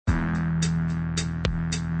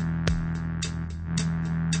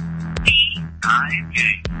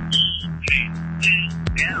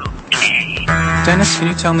Dennis, can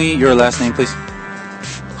you tell me your last name, please?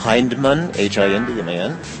 Hindman,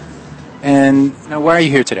 H-I-N-D-M-A-N. And now, why are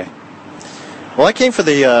you here today? Well, I came for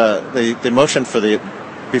the motion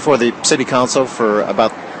before the city council for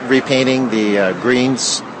about repainting the green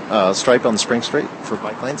stripe on Spring Street for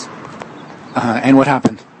bike lanes. And what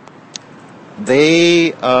happened?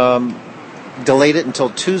 They delayed it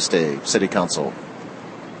until Tuesday, city council.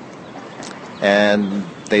 And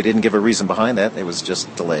they didn't give a reason behind that. It was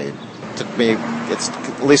just delayed. It took me, it's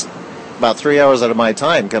at least about 3 hours out of my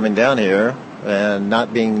time coming down here, and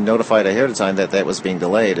not being notified ahead of time that was being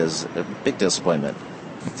delayed is a big disappointment.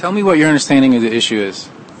 Tell me what your understanding of the issue is.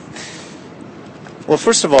 Well,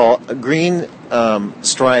 first of all, green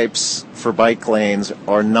stripes for bike lanes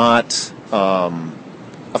are not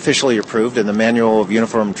officially approved in the Manual of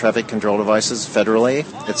Uniform Traffic Control Devices federally.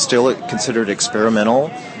 It's still considered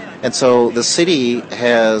experimental. And so the city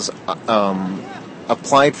has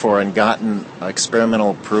applied for and gotten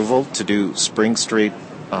experimental approval to do Spring Street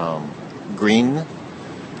green.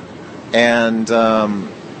 And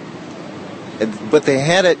but they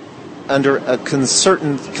had it under a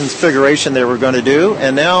certain configuration they were going to do,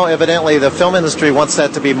 and now evidently the film industry wants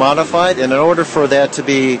that to be modified, and in order for that to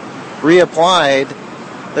be reapplied,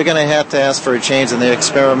 they're going to have to ask for a change in the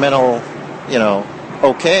experimental,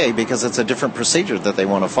 okay, because it's a different procedure that they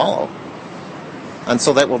want to follow. And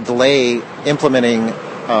so that will delay implementing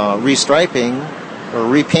restriping or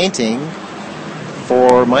repainting,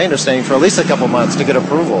 for my understanding, for at least a couple months to get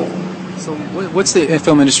approval. So what's the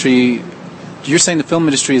film industry? You're saying the film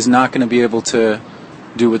industry is not going to be able to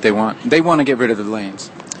do what they want. They want to get rid of the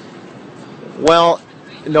lanes. Well,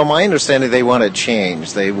 no, my understanding, they want to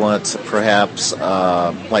change. They want perhaps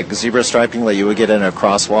like zebra striping that you would get in a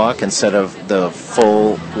crosswalk instead of the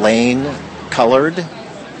full lane colored.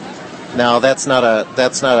 Now, that's not a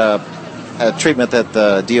treatment that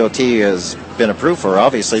the DOT has been approved for,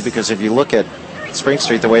 obviously, because if you look at Spring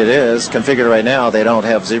Street the way it is configured right now, they don't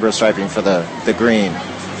have zebra striping for the green.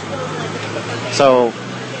 So,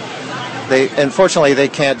 unfortunately, they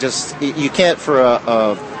can't just, you can't, for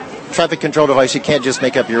a traffic control device, you can't just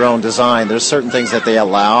make up your own design. There's certain things that they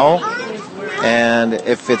allow, and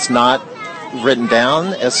if it's not written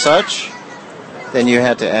down as such, then you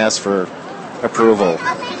have to ask for approval.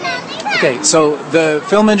 Okay, so the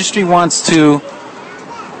film industry wants to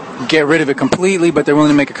get rid of it completely, but they're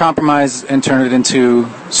willing to make a compromise and turn it into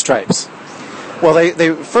stripes. Well,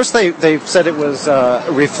 they said it was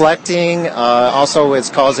reflecting. Also, it's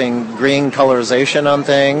causing green colorization on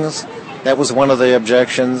things. That was one of the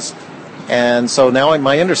objections. And so now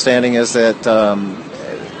my understanding is that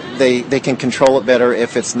they can control it better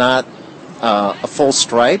if it's not a full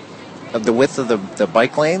stripe of the width of the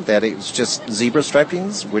bike lane, that it's just zebra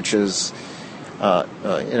stripings, which is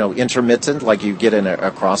intermittent, like you get in a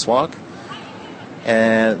crosswalk.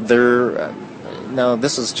 And now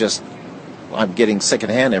this is just, I'm getting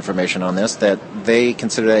secondhand information on this, that they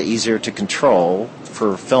consider that easier to control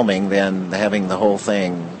for filming than having the whole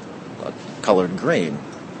thing colored green.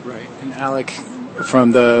 Right. And Alec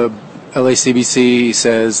from the LACBC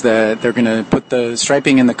says that they're going to put the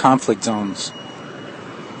striping in the conflict zones.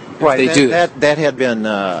 Right. They do that had been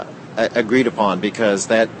agreed upon, because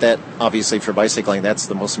that obviously for bicycling, that's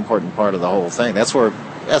the most important part of the whole thing. That's where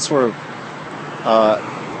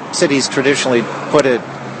cities traditionally put it.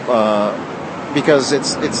 Because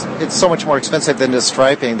it's so much more expensive than the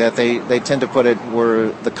striping, that they tend to put it where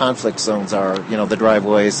the conflict zones are, the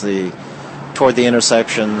driveways, toward the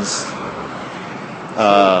intersections.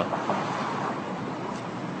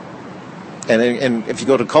 And if you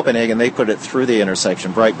go to Copenhagen, they put it through the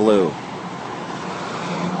intersection, bright blue.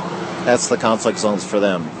 That's the conflict zones for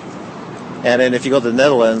them. And then if you go to the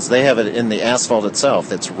Netherlands, they have it in the asphalt itself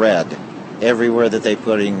that's red. Everywhere that they're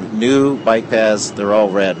putting new bike paths, they're all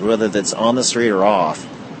red. Whether that's on the street or off,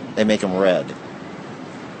 they make them red.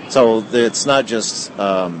 So it's not just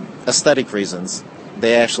aesthetic reasons.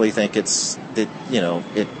 They actually think it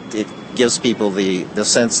gives people the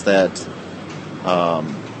sense that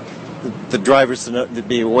the drivers to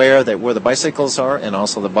be aware that where the bicycles are, and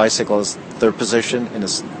also the bicyclists, their position, and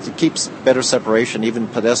it keeps better separation, even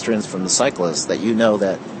pedestrians from the cyclists, that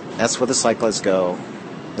that that's where the cyclists go.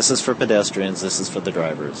 This is for pedestrians, this is for the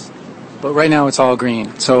drivers. But right now it's all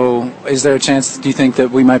green. So is there a chance, do you think, that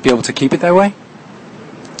we might be able to keep it that way?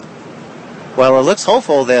 Well, it looks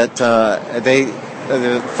hopeful that the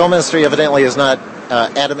film industry evidently is not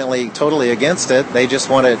adamantly totally against it. They just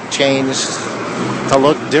want it changed to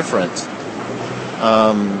look different.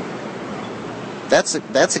 That's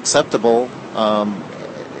acceptable.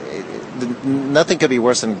 nothing could be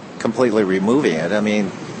worse than completely removing it. I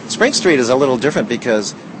mean, Spring Street is a little different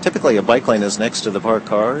because typically a bike lane is next to the parked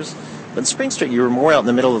cars. But in Spring Street, you're more out in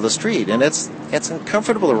the middle of the street, and it's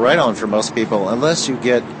uncomfortable to ride on for most people unless you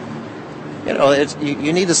get,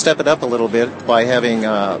 you need to step it up a little bit by having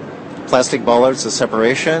plastic bollards of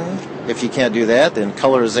separation. If you can't do that, then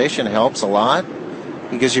colorization helps a lot.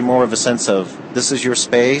 It gives you more of a sense of this is your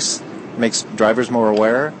space, makes drivers more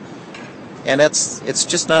aware. And it's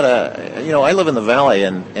just not I live in the valley,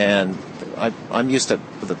 and I'm used to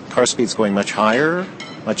the car speeds going much higher,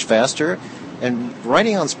 much faster. And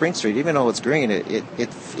riding on Spring Street, even though it's green,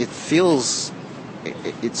 it feels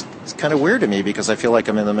it's kind of weird to me because I feel like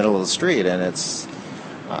I'm in the middle of the street, and it's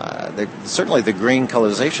certainly the green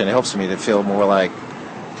colorization helps me to feel more like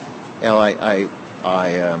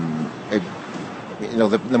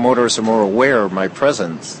the motorists are more aware of my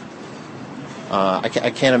presence. I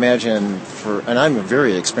can't imagine and I'm a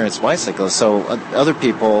very experienced bicyclist, so other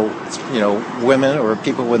people, women or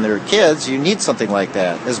people when they're kids, you need something like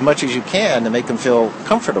that as much as you can to make them feel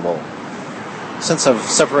comfortable. Sense of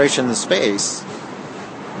separation in space,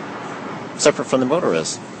 separate from the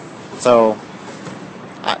motorist. So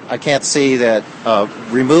I can't see that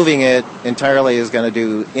removing it entirely is going to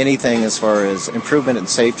do anything as far as improvement in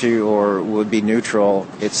safety or would be neutral.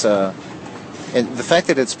 It's and the fact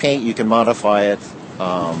that it's paint, you can modify it.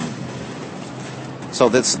 So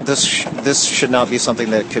this should not be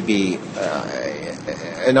something that could be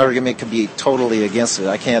an argument could be totally against it.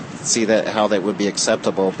 I can't see how that would be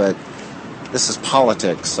acceptable, but this is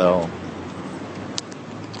politics. So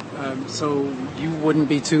you wouldn't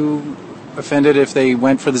be too offended if they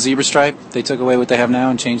went for the zebra stripe? They took away what they have now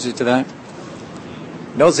and changed it to that?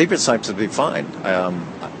 No, zebra stripes would be fine.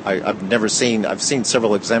 I've seen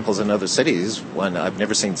several examples in other cities when I've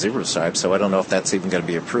never seen zebra stripes, so I don't know if that's even going to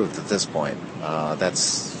be approved at this point. I've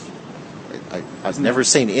never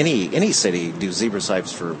seen any city do zebra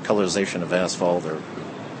stripes for colorization of asphalt or.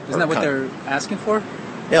 Isn't that what they're asking for?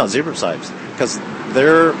 Yeah, zebra stripes, because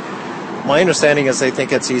my understanding is they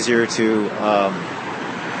think it's easier to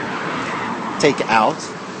take out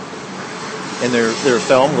in their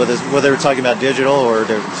film, whether they're talking about digital or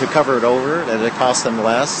to cover it over, that it costs them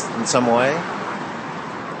less in some way.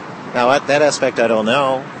 Now, that aspect I don't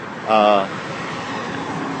know.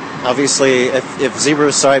 Obviously, if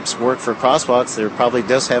zebra stripes work for crosswalks, there probably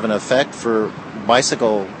does have an effect for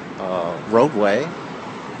bicycle roadway.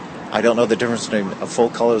 I don't know the difference between a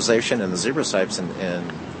full colorization and the zebra stripes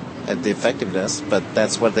and the effectiveness, but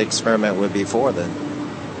that's what the experiment would be for then.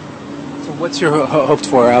 So what's your hoped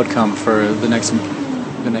for outcome for the next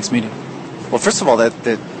meeting? Well, first of all, that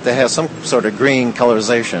they have some sort of green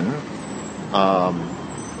colorization.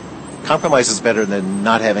 Compromise is better than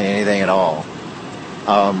not having anything at all.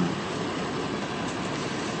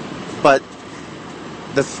 But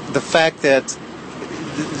the fact that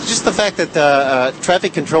the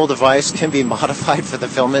traffic control device can be modified for the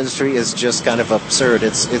film industry is just kind of absurd.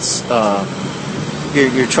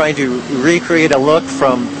 You're trying to recreate a look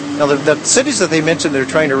from the cities that they mentioned. They're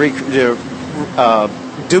trying to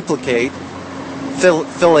duplicate,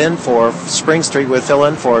 fill in for Spring Street would fill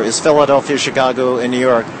in for is Philadelphia, Chicago, and New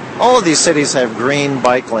York. All of these cities have green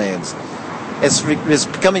bike lanes. It's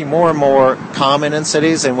becoming more and more common in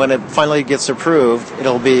cities, and when it finally gets approved,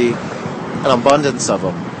 it'll be an abundance of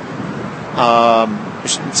them.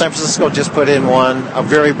 San Francisco just put in one, a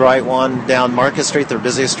very bright one, down Market Street, their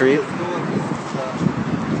busiest street.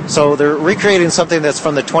 So they're recreating something that's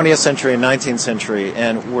from the 20th century and 19th century,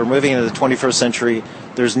 and we're moving into the 21st century.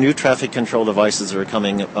 There's new traffic control devices that are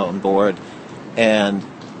coming on board, and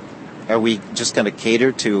are we just going to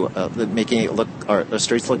cater to making it look our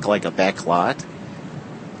streets look like a back lot?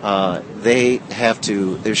 There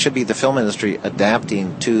should be the film industry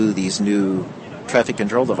adapting to these new traffic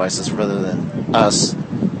control devices rather than us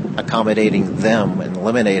accommodating them and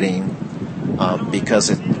eliminating because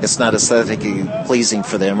it's not aesthetically pleasing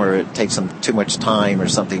for them, or it takes them too much time or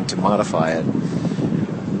something to modify it.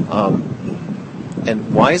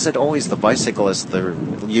 And why is it always the bicyclists that are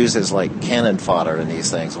used as like cannon fodder in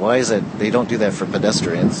these things? Why is it they don't do that for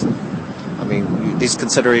pedestrians? I mean, these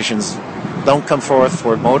considerations don't come forth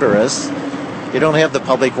for motorists. You don't have the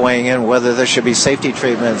public weighing in whether there should be safety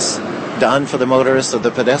treatments done for the motorists or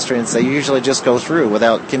the pedestrians. They usually just go through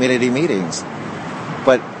without community meetings.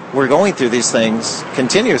 But we're going through these things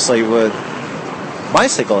continuously with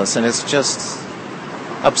bicyclists, and it's just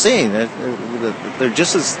obscene. They're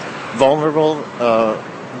just as vulnerable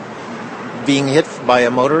being hit by a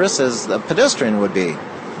motorist as a pedestrian would be.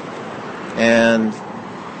 And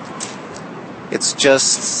it's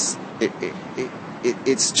just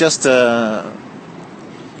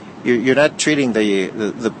you're not treating the.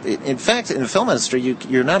 In fact, in the film industry,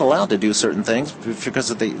 you're not allowed to do certain things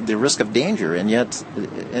because of the risk of danger, and yet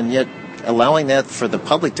allowing that for the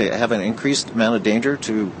public to have an increased amount of danger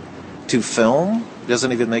to film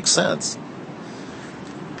doesn't even make sense.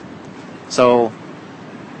 So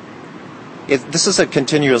this is a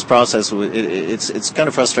continuous process. It's kind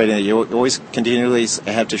of frustrating that you always continually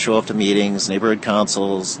have to show up to meetings, neighborhood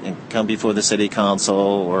councils, and come before the city council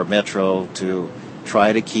or metro to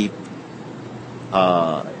try to keep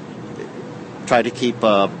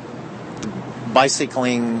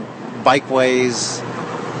bicycling bikeways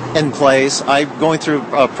in place. I'm going through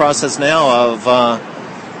a process now of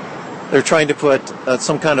they're trying to put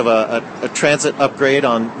some kind of a transit upgrade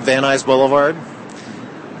on Van Nuys Boulevard,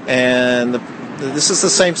 and this is the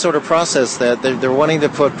same sort of process that they're wanting to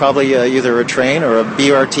put probably either a train or a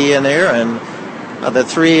BRT in there, and the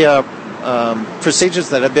three procedures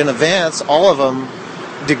that have been advanced, all of them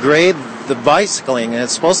degrade the bicycling, and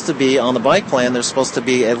it's supposed to be on the bike plan. There's supposed to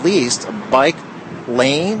be at least a bike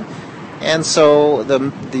lane, and so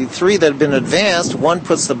the three that have been advanced, one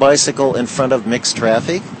puts the bicycle in front of mixed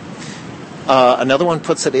traffic, another one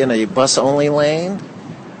puts it in a bus-only lane,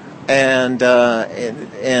 and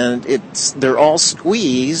they're all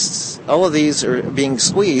squeezed. All of these are being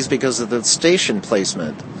squeezed because of the station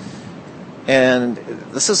placement. And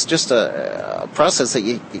this is just a process that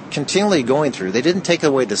you're continually going through. They didn't take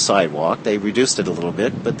away the sidewalk. They reduced it a little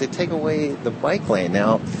bit, but they take away the bike lane.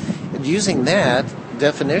 Now, using that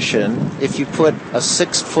definition, if you put a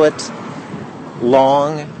 6-foot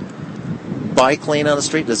long bike lane on the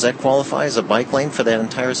street, does that qualify as a bike lane for that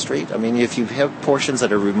entire street? I mean, if you have portions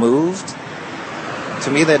that are removed, to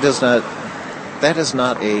me that is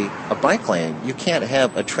not a bike lane. You can't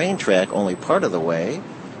have a train track only part of the way.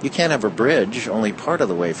 You can't have a bridge only part of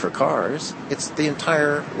the way for cars. It's the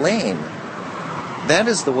entire lane. That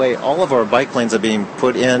is the way all of our bike lanes are being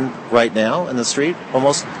put in right now in the street.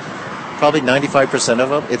 Almost, probably 95% of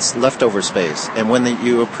them, it's leftover space. And when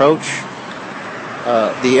you approach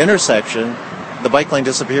the intersection, the bike lane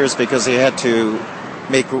disappears because they had to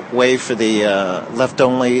make way for the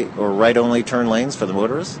left-only or right-only turn lanes for the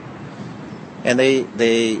motorists. And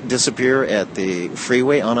they disappear at the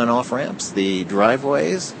freeway on and off ramps, the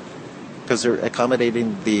driveways, because they're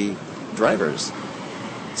accommodating the drivers.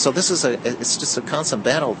 So this is it's just a constant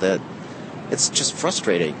battle that it's just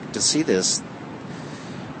frustrating to see this.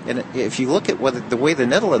 And if you look at the way the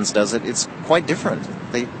Netherlands does it, it's quite different.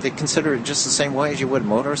 They consider it just the same way as you would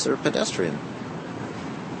motorist or pedestrian.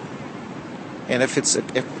 And if it's a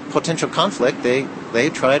potential conflict, they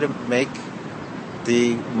try to make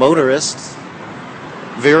the motorists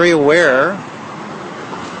very aware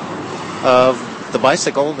of the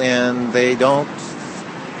bicycle, and they don't.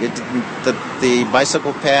 The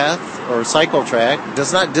bicycle path or cycle track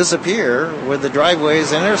does not disappear where the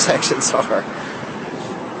driveways and intersections are.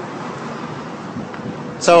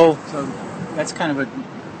 So that's kind of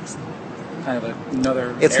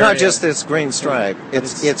another. It's area. Not just this green stripe.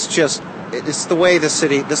 It's the way the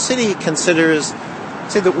city considers.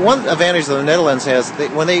 See, the one advantage that the Netherlands has,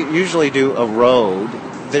 when they usually do a road,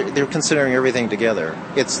 they're considering everything together.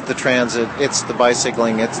 It's the transit, it's the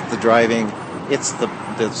bicycling, it's the driving, it's the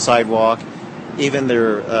sidewalk. Even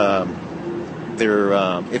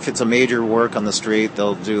if it's a major work on the street,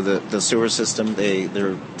 they'll do the sewer system.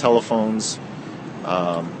 Their telephones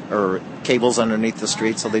or cables underneath the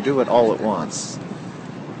street, so they do it all at once,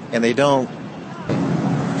 and they don't.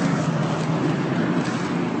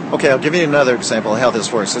 Okay, I'll give you another example of how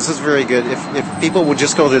this works. This is very good. If people would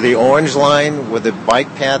just go to the orange line where the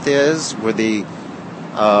bike path is, where the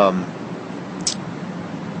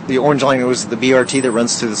orange line was the BRT that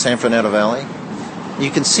runs through the San Fernando Valley,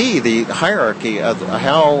 you can see the hierarchy of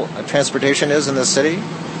how transportation is in the city.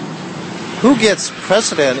 Who gets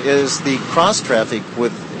precedent is the cross traffic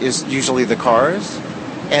is usually the cars,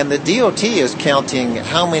 and the DOT is counting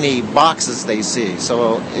how many boxes they see.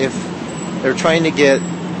 So if they're trying to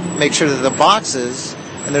make sure that the boxes,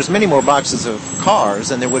 and there's many more boxes of cars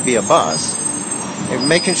than there would be a bus, and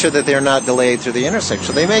making sure that they're not delayed through the intersection.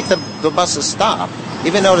 So they make the buses stop,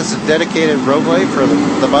 even though it's a dedicated roadway for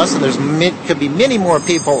the bus, and could be many more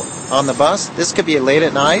people on the bus. This could be late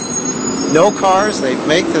at night, no cars. They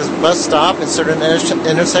make the bus stop at certain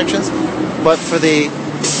intersections, but for the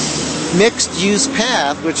mixed-use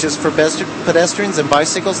path, which is for pedestrians and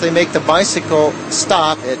bicycles, they make the bicycle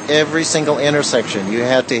stop at every single intersection. You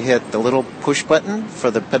have to hit the little push button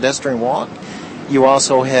for the pedestrian walk. You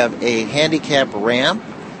also have a handicap ramp,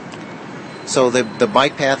 so the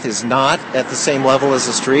bike path is not at the same level as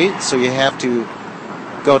the street, so you have to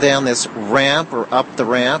go down this ramp or up the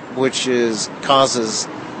ramp, which causes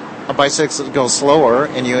a bicycle goes slower,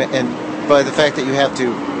 and by the fact that you have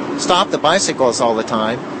to stop the bicyclists all the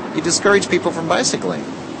time, you discourage people from bicycling.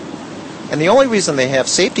 And the only reason they have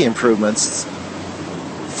safety improvements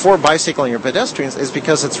for bicycling or pedestrians is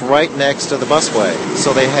because it's right next to the busway.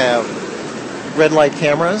 So they have red light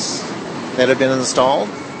cameras that have been installed.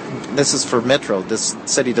 This is for Metro. This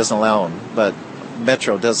city doesn't allow them, but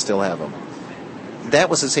Metro does still have them. That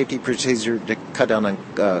was a safety procedure to cut down on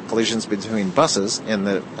collisions between buses and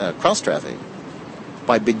the cross traffic.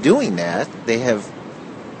 By doing that, they have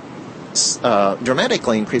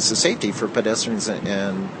dramatically increased the safety for pedestrians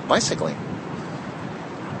and bicycling.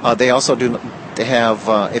 They also do. They have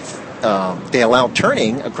they allow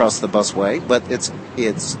turning across the busway, but it's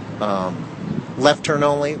left turn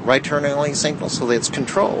only, right turn only signal, so that it's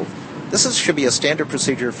controlled. This should be a standard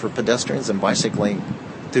procedure for pedestrians and bicycling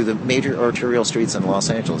through the major arterial streets in Los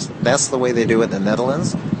Angeles. That's the way they do it in the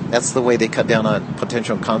Netherlands. That's the way they cut down on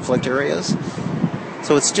potential conflict areas.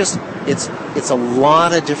 So it's a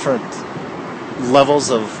lot of different levels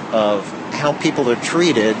of how people are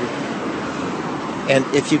treated. And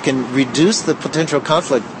if you can reduce the potential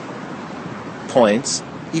conflict points,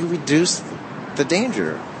 you reduce the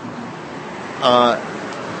danger.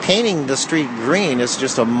 Painting the street green is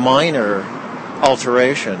just a minor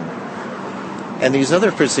alteration. And these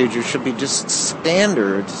other procedures should be just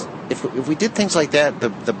standards. If we did things like that,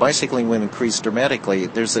 the bicycling would increase dramatically.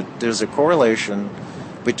 There's a correlation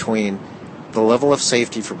between the level of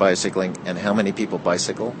safety for bicycling and how many people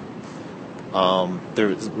bicycle.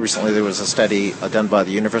 Recently there was a study done by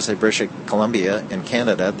the University of British Columbia in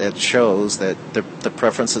Canada that shows that the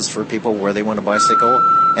preferences for people where they want to bicycle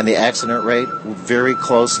and the accident rate were very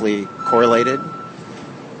closely correlated.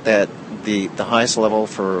 That the highest level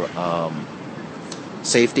for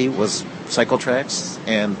safety was cycle tracks,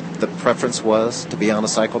 and the preference was to be on a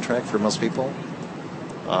cycle track for most people.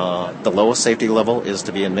 The lowest safety level is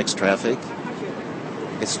to be in mixed traffic.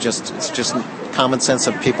 It's just common sense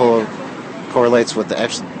of people correlates with the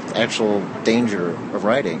actual danger of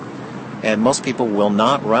riding. And most people will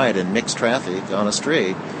not ride in mixed traffic on a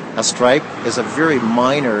street. A stripe is a very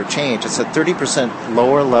minor change. It's a 30%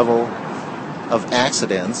 lower level of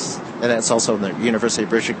accidents, and that's also in the University of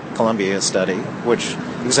British Columbia study, which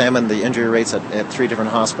examined the injury rates at 3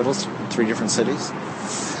 different hospitals, 3 different cities.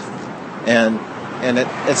 And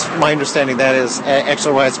it's my understanding that is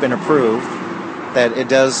actually why it's been approved, that it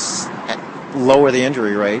does lower the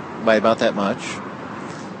injury rate by about that much.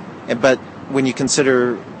 But when you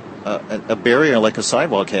consider a barrier like a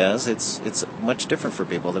sidewalk has, it's much different for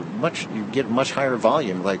people. You get much higher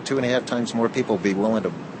volume, like 2.5 times more people be willing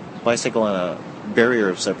to bicycle on a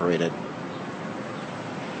barrier separated.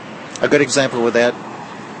 A good example with that,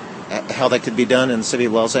 how that could be done in the city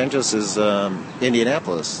of Los Angeles, is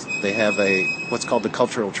Indianapolis. They have what's called the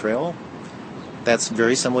Cultural Trail. That's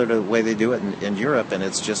very similar to the way they do it in Europe, and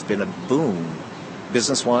it's just been a boom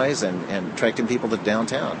business-wise and attracting people to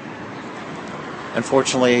downtown.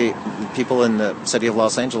 Unfortunately, people in the city of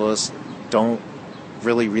Los Angeles don't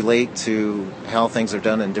really relate to how things are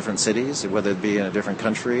done in different cities, whether it be in a different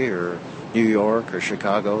country or New York or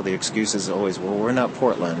Chicago. The excuse is always, well, we're not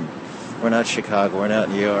Portland, we're not Chicago, we're not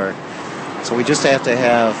New York. So we just have to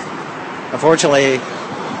have, unfortunately,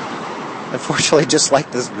 just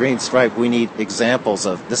like this green stripe, we need examples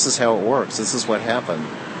of this is how it works, this is what happened.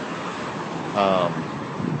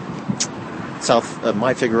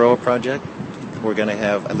 My Figueroa project, we're going to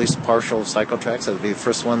have at least partial cycle tracks. That would be the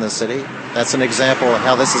first one in the city. That's an example of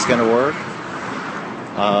how this is going to work.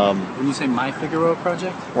 When you say My Figueroa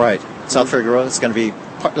project? Right. South Figueroa, it's going to be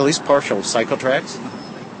at least partial cycle tracks.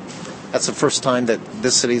 That's the first time that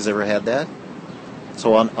this city's ever had that.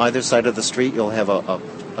 So on either side of the street, you'll have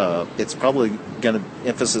it's probably going to,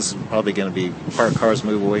 emphasis is probably going to be parked cars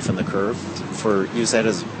move away from the curb use that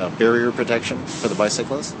as a barrier protection for the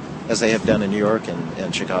bicyclists, as they have done in New York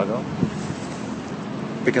and Chicago.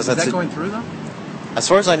 Because is that going through, though? As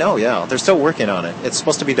far as I know, yeah. They're still working on it. It's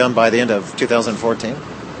supposed to be done by the end of 2014.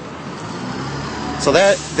 So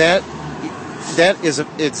that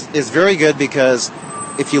is very good, because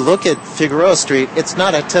if you look at Figueroa Street, it's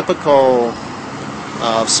not a typical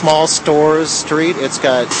small stores street. It's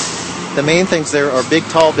got, the main things there are big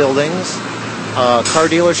tall buildings, car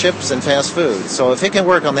dealerships, and fast food. So if it can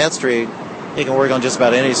work on that street, it can work on just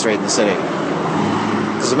about any street in the city.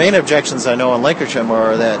 Because the main objections I know on Lancashire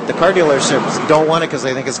are that the car dealerships don't want it because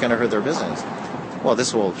they think it's going to hurt their business. Well,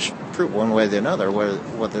 this will prove one way or another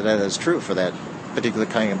whether that is true for that particular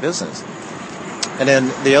kind of business. And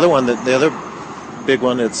then the other one, the other big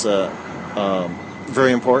one that's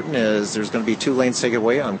very important is there's going to be 2 lanes taken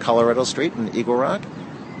away on Colorado Street in Eagle Rock.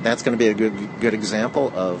 that's going to be a good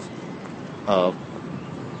example of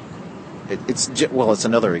it's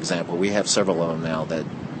another example. We have several of them now that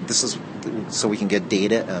this is so we can get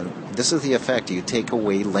data. This is the effect. You take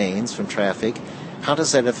away lanes from traffic. How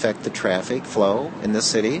does that affect the traffic flow in this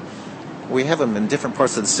city? We have them in different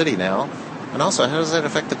parts of the city now. And also, how does that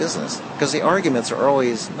affect the business? Because the arguments are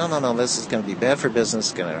always, no, this is going to be bad for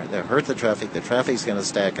business, it's going to hurt the traffic's going to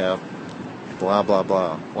stack up, blah, blah,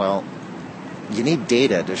 blah. Well, you need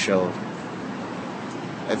data to show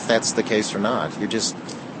if that's the case or not.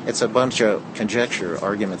 It's a bunch of conjecture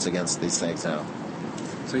arguments against these things now.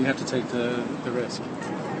 So you have to take the risk.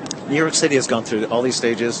 New York City has gone through all these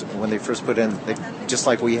stages. When they first put in, just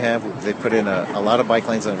like we have, they put in a lot of bike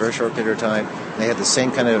lanes in a very short period of time. They had the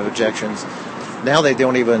same kind of objections. Now they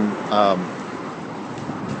don't even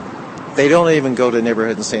go to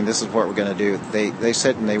neighborhoods and saying this is what we're going to do. They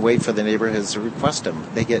sit and they wait for the neighborhoods to request them.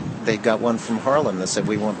 They got one from Harlem that said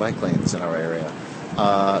we want bike lanes in our area.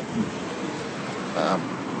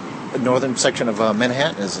 The northern section of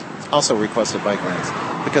Manhattan has also requested bike lanes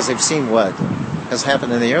because they've seen what has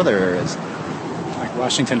happened in the other areas. Like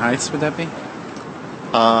Washington Heights, would that be?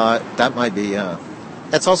 That might be,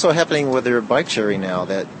 That's also happening with their bike sharing now,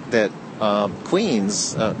 that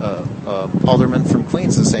Queens, alderman from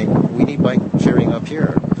Queens is saying, we need bike sharing up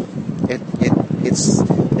here. It's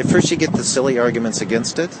at first you get the silly arguments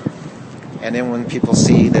against it, and then when people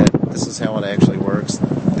see that this is how it actually works,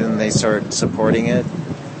 then they start supporting it,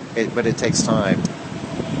 but it takes time.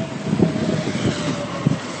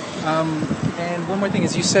 And one more thing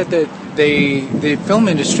is, you said that the film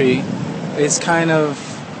industry is kind of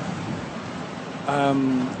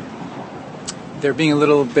they're being a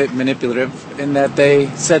little bit manipulative in that they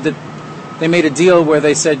said that they made a deal where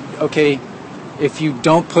they said, okay, if you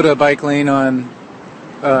don't put a bike lane on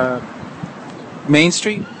Main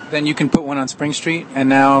Street, then you can put one on Spring Street. And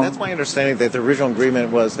now that's my understanding, that the original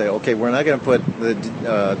agreement was that, okay, we're not going to put the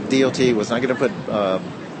DOT was not going to put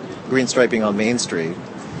green striping on Main Street.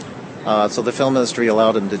 So the film industry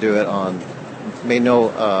allowed them to do it made no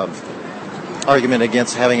argument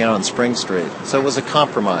against having it on Spring Street. So it was a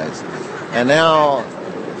compromise. And now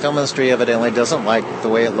the film industry evidently doesn't like the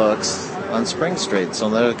way it looks on Spring Street. So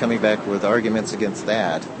they're coming back with arguments against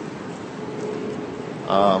that.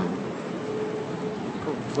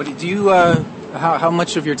 What do you? How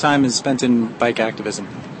much of your time is spent in bike activism?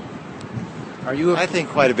 I think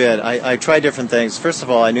quite a bit. I try different things. First of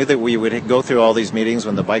all, I knew that we would go through all these meetings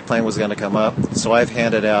when the bike plan was going to come up. So I've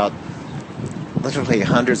handed out literally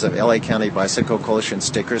hundreds of LA County Bicycle Coalition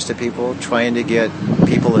stickers to people, trying to get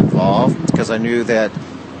people involved, because I knew that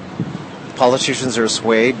politicians are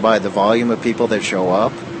swayed by the volume of people that show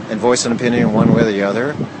up and voice an opinion one way or the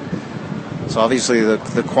other. So obviously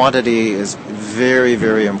the quantity is very,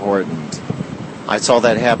 very important. I saw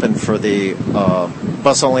that happen for the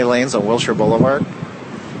bus-only lanes on Wilshire Boulevard.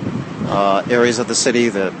 Areas of the city,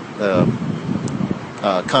 the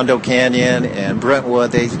Condo Canyon and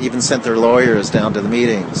Brentwood, they even sent their lawyers down to the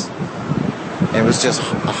meetings. And it was just a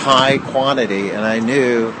high quantity, and I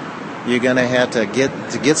knew you're going to have to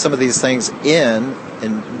get some of these things in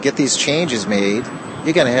and get these changes made.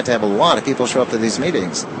 You're going to have a lot of people show up to these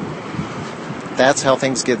meetings. That's how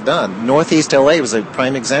things get done. Northeast LA was a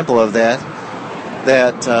prime example of that.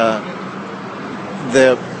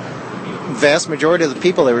 The vast majority of the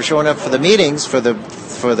people that were showing up for the meetings, for the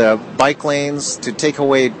bike lanes, to take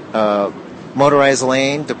away motorized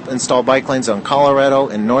lane, to install bike lanes on Colorado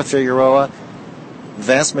and North Figueroa,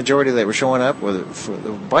 vast majority that were showing up were for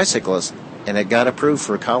the bicyclists, and it got approved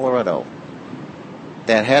for Colorado.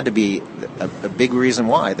 That had to be a big reason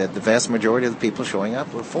why, that the vast majority of the people showing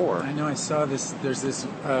up were for. I know, I saw this. There's this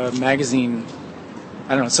magazine,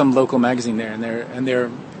 I don't know, some local magazine there, and they're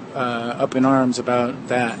up in arms about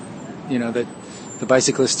that. You know, that the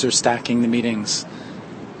bicyclists are stacking the meetings.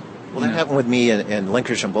 Well, that happened with me in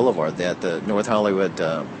Lincolnshire Boulevard. That the North Hollywood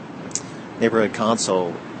Neighborhood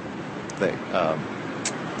Council, the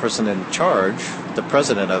person in charge, the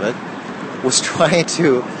president of it, was trying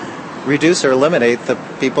to reduce or eliminate the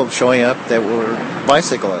people showing up that were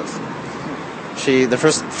bicyclists. The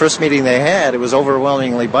first meeting they had, it was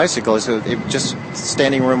overwhelmingly bicyclists, just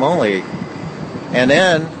standing room only. And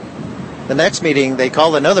then the next meeting, they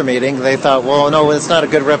called another meeting. They thought, well, no, it's not a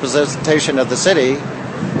good representation of the city,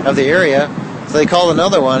 of the area. So they called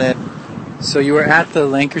another one. So you were at the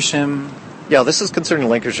Lancashire? Yeah, this is concerning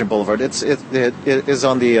Lancashire Boulevard. It is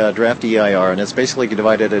on the draft EIR, and it's basically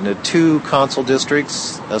divided into two council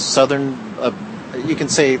districts, a southern, you can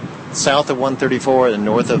say south of 134 and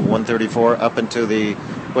north of 134, up into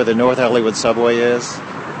where the North Hollywood subway is.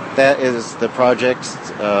 That is the project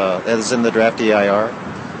that is in the draft EIR.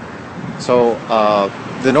 So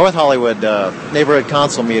the North Hollywood Neighborhood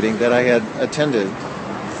Council meeting that I had attended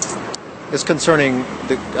is concerning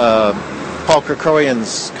the Paul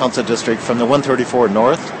Kerkorian's council district from the 134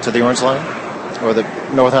 North to the Orange Line, or the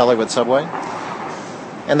North Hollywood subway.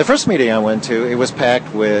 And the first meeting I went to, it was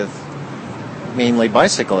packed with mainly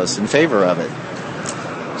bicyclists in favor of it.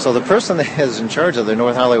 So the person that is in charge of the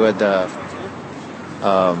North Hollywood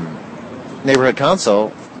Neighborhood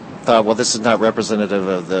Council thought, well, this is not representative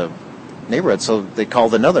of the neighborhood, so they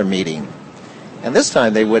called another meeting. And this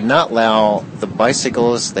time they would not allow the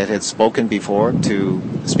bicyclists that had spoken before to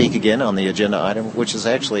speak again on the agenda item, which is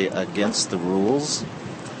actually against the rules.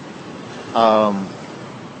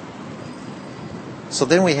 So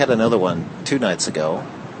then we had another one 2 nights ago,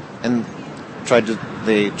 and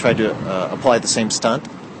they tried to apply the same stunt.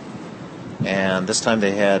 And this time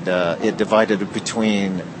they had it divided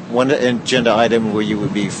between one agenda item where you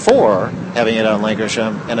would be for having it on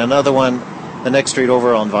Lankershim, and another one the next street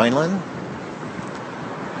over on Vineland.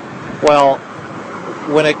 Well,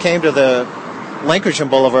 when it came to the Lankershim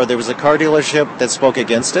Boulevard, there was a car dealership that spoke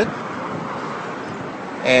against it,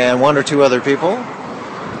 and 1 or 2 other people.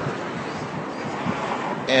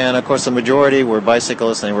 And, of course, the majority were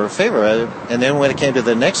bicyclists, and they were in favor of it. And then when it came to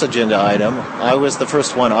the next agenda item, I was the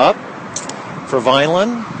first one up for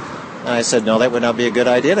Vineland. And I said, no, that would not be a good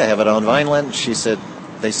idea to have it on Vineland. She said,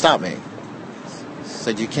 they stopped me.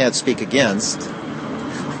 Said, you can't speak against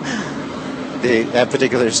that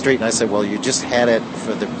particular street. And I said, well, you just had it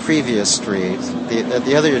for the previous street.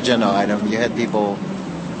 The other agenda item, you had people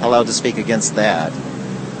allowed to speak against that.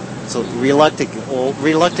 So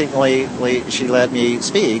reluctantly, she let me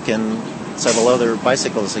speak, and several other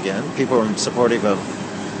bicyclists again. People were supportive of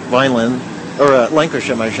Vineland, or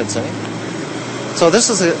Lankershim, I should say. So this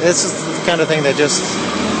is the kind of thing that this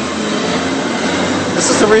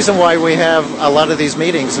is the reason why we have a lot of these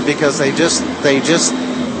meetings, because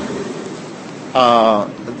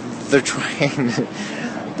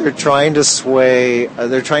they're trying to sway,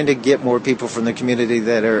 they're trying to get more people from the community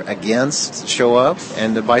that are against show up,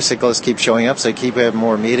 and the bicyclists keep showing up, so they keep having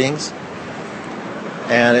more meetings.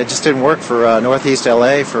 And it just didn't work for Northeast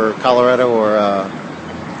LA, for Colorado, or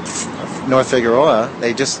North Figueroa.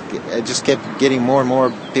 They just kept getting more and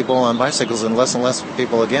more people on bicycles and less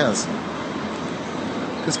people against.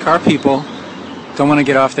 Because car people don't want to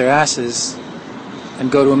get off their asses and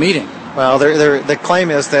go to a meeting. Well, the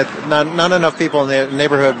claim is that not enough people in the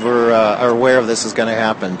neighborhood are aware of this is going to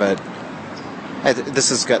happen. But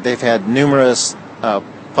they've had numerous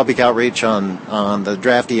public outreach on the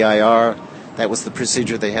draft EIR. That was the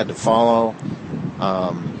procedure they had to follow.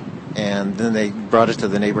 And then they brought it to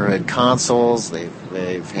the neighborhood councils.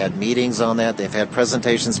 They've had meetings on that. They've had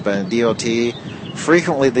presentations by DOT.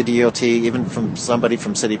 Frequently, the DOT, even from somebody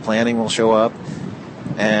from city planning, will show up.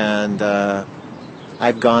 And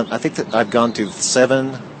I've gone to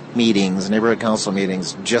 7 meetings, neighborhood council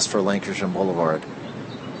meetings, just for Lankershim Boulevard,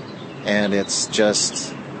 and it's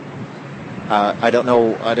just I don't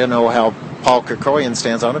know how Paul Kerkorian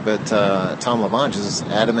stands on it, but Tom LaVange is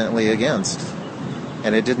adamantly against,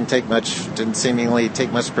 and it didn't seemingly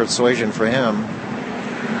take much persuasion for him.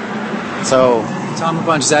 So Tom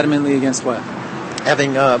LaVange is adamantly against what?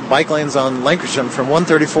 Having bike lanes on Lankershim from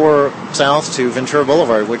 134 South to Ventura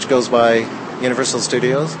Boulevard, which goes by Universal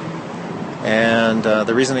Studios, and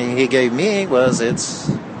the reasoning he gave me was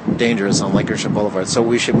it's dangerous on Lankershim Boulevard, so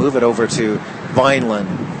we should move it over to Vineland.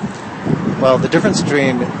 Well, the difference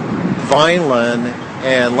between Vineland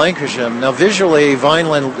and Lankershim, now visually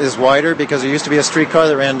Vineland is wider because there used to be a streetcar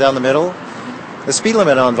that ran down the middle. The speed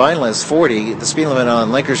limit on Vineland is 40, the speed limit on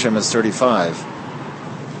Lankershim is 35.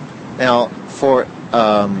 Now,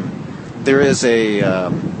 there is a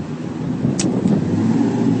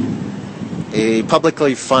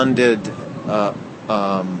publicly funded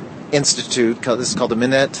institute. This is called the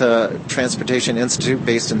Minette Transportation Institute,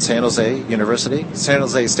 based in San Jose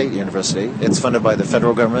State University. It's funded by the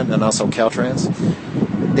federal government and also Caltrans.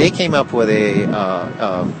 They came up with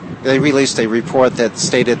they released a report that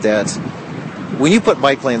stated that when you put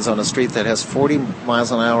bike lanes on a street that has 40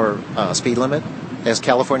 miles an hour speed limit, as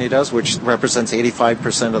California does, which represents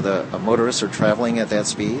 85% of the motorists are traveling at that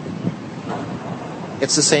speed,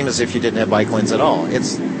 it's the same as if you didn't have bike lanes at all.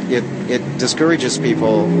 It discourages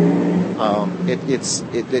people.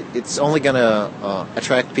 It's only going to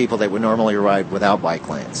attract people that would normally ride without bike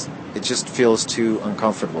lanes. It just feels too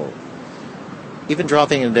uncomfortable. Even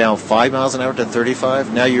dropping it down 5 miles an hour to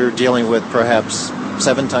 35, now you're dealing with perhaps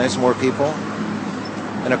 7 times more people.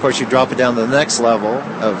 And of course, you drop it down to the next level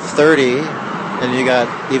of 30, and you got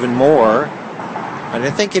even more. And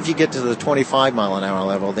I think if you get to the 25 mile an hour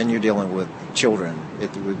level, then you're dealing with children.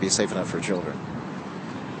 It would be safe enough for children.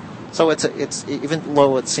 So it's even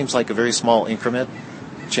though it seems like a very small increment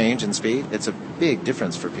change in speed, it's a big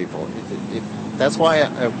difference for people. That's why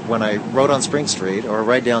when I rode on Spring Street or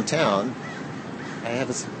right downtown, I have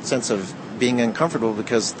a sense of being uncomfortable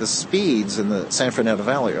because the speeds in the San Fernando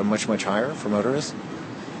Valley are much, much higher for motorists.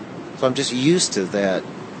 So I'm just used to that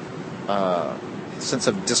sense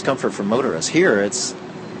of discomfort for motorists. Here,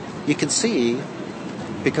 you can see,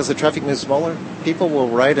 because the traffic moves smaller, people will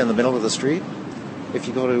ride in the middle of the street. If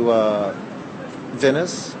you go to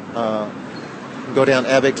Venice, go down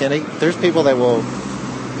Abbot Kinney, there's people that will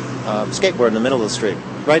skateboard in the middle of the street,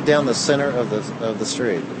 right down the center of the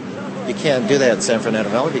street. You can't do that in San Fernando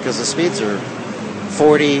Valley because the speeds are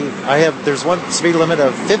 40. There's one speed limit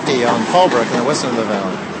of 50 on Fallbrook in the west end of the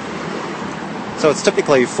valley. So it's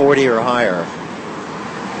typically 40 or higher.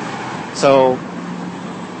 So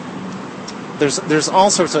there's all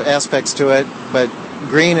sorts of aspects to it, but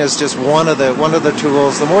green is just one of the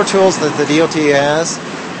tools. The more tools that the DOT has,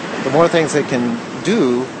 the more things it can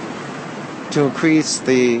do to increase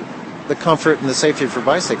the comfort and the safety for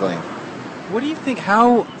bicycling. What do you think?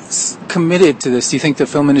 How committed to this do you think the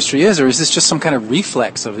film industry is, or is this just some kind of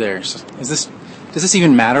reflex of theirs? Does this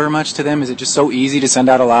even matter much to them? Is it just so easy to send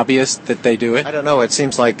out a lobbyist that they do it? I don't know. It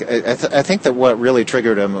seems like I think that what really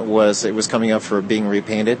triggered them was it was coming up for being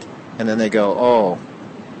repainted, and then they go, oh,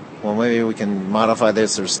 well, maybe we can modify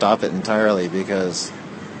this or stop it entirely, because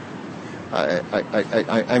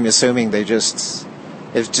I'm assuming it's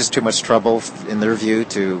just too much trouble in their view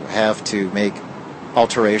to have to make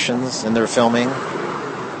alterations in their filming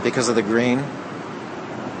because of the green.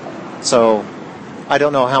 So I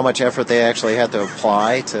don't know how much effort they actually had to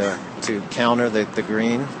apply to counter the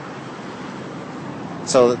green.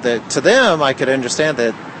 So that to them, I could understand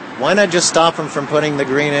that. Why not just stop them from putting the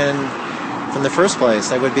green in from the first place?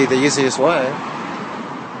 That would be the easiest way.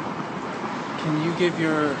 Can you give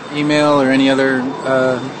your email or any other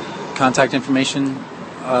contact information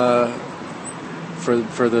for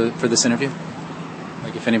this interview?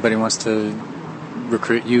 Like if anybody wants to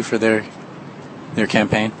recruit you for their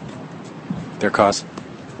campaign, their cause.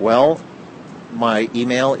 Well, my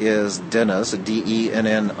email is Dennis,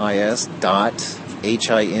 DENNIS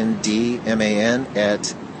 .HINDMAN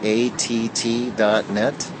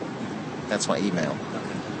 @ATT.net. That's my email.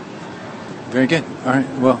 Very good. All right.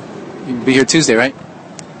 Well, you'll be here Tuesday, right?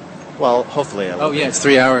 Well, hopefully I will. Oh, yeah, it's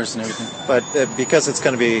 3 hours and everything. But because it's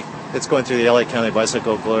going through the LA County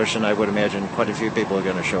Bicycle Coalition, I would imagine quite a few people are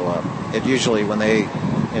going to show up. It usually, when they,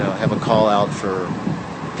 have a call out for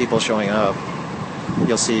people showing up,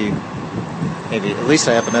 you'll see maybe at least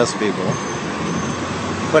a half a dozen people.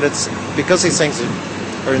 But it's because these things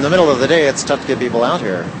are in the middle of the day, it's tough to get people out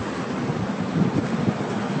here.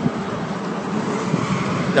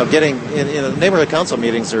 Now, getting in the neighborhood council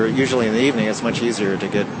meetings are usually in the evening. It's much easier to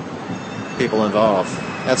get people involved.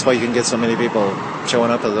 That's why you can get so many people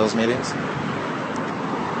showing up at those meetings.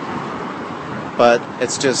 But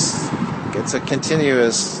it's a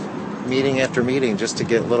continuous meeting after meeting just to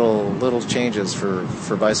get little changes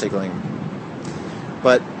for bicycling.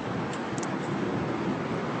 But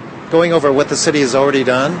going over what the city has already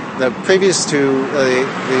done, previous to the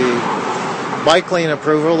bike lane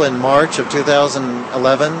approval in March of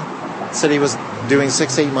 2011, the city was doing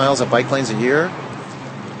 6-8 miles of bike lanes a year.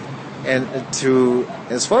 And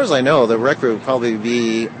as far as I know, the record would probably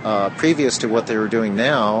be previous to what they were doing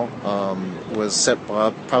now, was set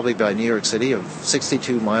probably by New York City of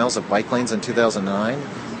 62 miles of bike lanes in 2009.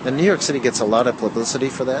 And New York City gets a lot of publicity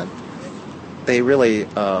for that. They really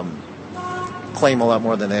claim a lot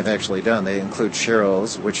more than they've actually done. They include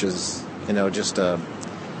Sharrows, which is just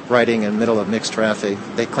riding in the middle of mixed traffic.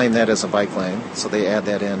 They claim that as a bike lane, so they add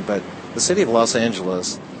that in. But the city of Los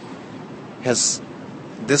Angeles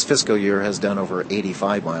this fiscal year has done over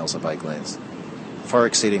 85 miles of bike lanes, far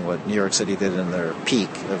exceeding what New York City did in their peak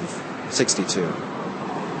of 62.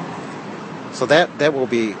 So that will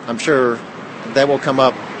be, I'm sure, that will come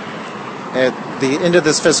up at the end of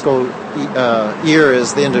this fiscal year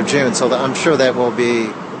is the end of June, so I'm sure that will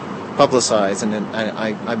be publicized, and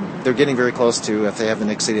they're getting very close to, if they haven't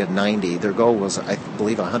exceeded 90, their goal was, I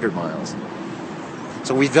believe, 100 miles.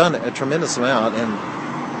 So we've done a tremendous amount, and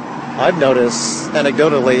I've noticed,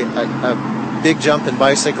 anecdotally, a big jump in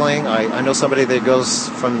bicycling. I know somebody that goes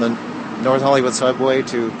from the North Hollywood subway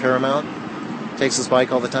to Paramount, takes his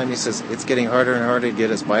bike all the time. He says it's getting harder and harder to get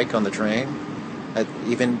his bike on the train,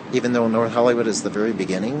 even though North Hollywood is the very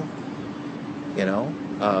beginning, in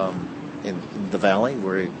the valley,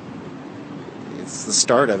 where it's the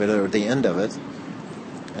start of it or the end of it.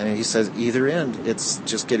 And he says either end, it's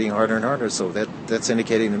just getting harder and harder. So that's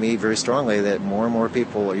indicating to me very strongly that more and more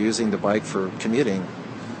people are using the bike for commuting.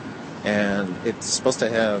 And it's supposed to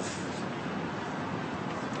have,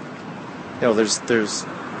 there's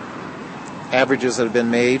averages that have been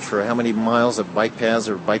made for how many miles of bike paths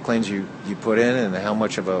or bike lanes you put in and how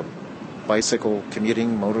much of a bicycle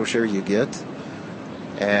commuting motor share you get.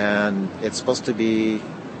 And it's supposed to be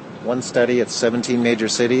one study at 17 major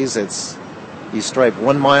cities. You stripe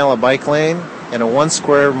 1 mile of bike lane in a 1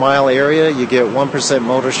 square mile area, you get 1%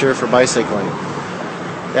 motor share for bicycling.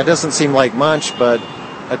 That doesn't seem like much, but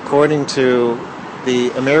according to the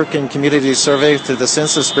American Community Survey through the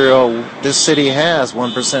Census Bureau, this city has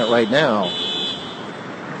 1% right now.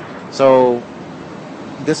 So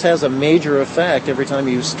this has a major effect every time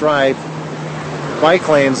you stripe bike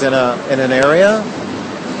lanes in an area,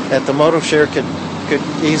 that the motor share could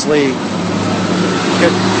easily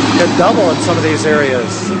could double in some of these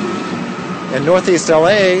areas. In Northeast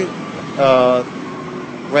LA,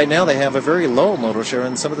 right now they have a very low motor share,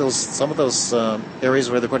 and some of those areas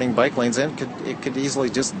where they're putting bike lanes in could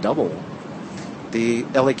easily just double. The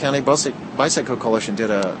LA County Bicycle Coalition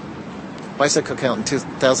did a bicycle count in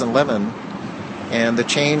 2011, and the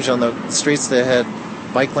change on the streets that had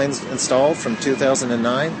bike lanes installed from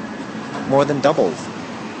 2009 more than doubled,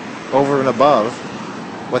 over and above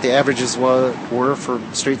what the averages were for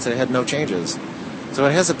streets that had no changes. So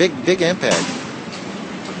it has a big impact.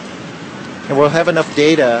 And we'll have enough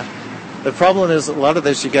data. The problem is a lot of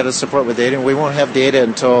this you got to support with data, and we won't have data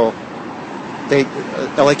until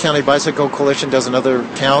LA County Bicycle Coalition does another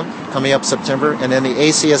count coming up September, and then the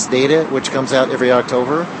ACS data, which comes out every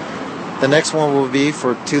October. The next one will be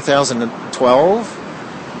for 2012,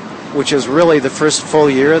 which is really the first full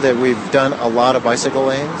year that we've done a lot of bicycle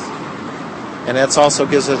lanes. And that also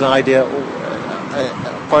gives us an idea.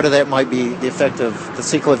 Part of that might be the effect of the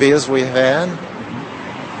ciclovias we've had.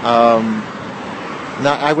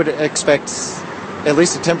 Now, I would expect at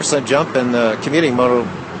least a 10% jump in the commuting motor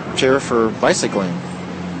share for bicycling.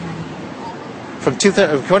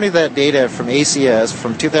 According to that data from ACS,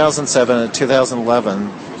 from 2007 to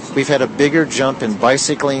 2011, we've had a bigger jump in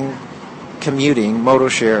bicycling commuting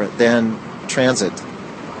motor share than transit,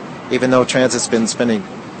 even though transit's been spending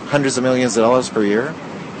hundreds of millions of dollars per year.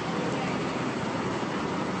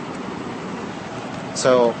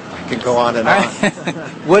 So I can go on and on.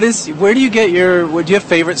 Where do you get do you have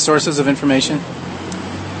favorite sources of information?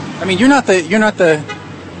 I mean, you're not the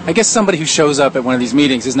I guess somebody who shows up at one of these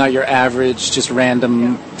meetings is not your average, just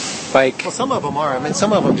random bike. Well, some of them are. I mean,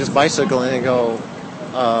 some of them just bicycle and they go,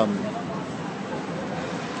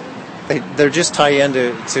 they're just tie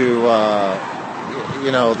into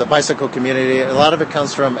the bicycle community. A lot of it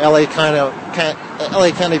comes from LA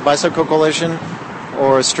County Bicycle Coalition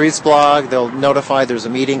or Streets blog. They'll notify there's a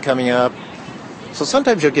meeting coming up. So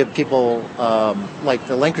sometimes you'll get people, like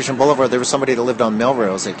the Lancashire Boulevard, there was somebody that lived on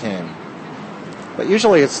Melrose that came. But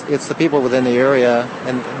usually it's the people within the area.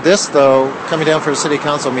 And this, though, coming down for a city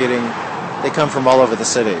council meeting, they come from all over the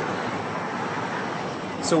city.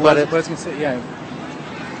 So what I was going to say, yeah.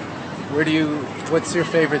 What's your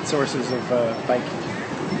favorite sources of bike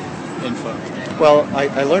info? Well,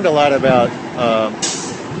 I learned a lot about,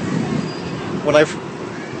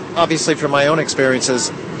 obviously from my own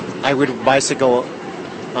experiences, I would bicycle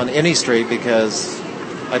on any street because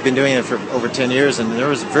I've been doing it for over 10 years and there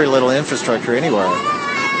was very little infrastructure anywhere.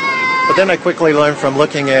 But then I quickly learned from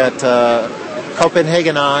looking at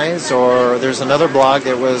Copenhagen Eyes, or there's another blog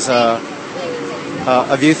that was A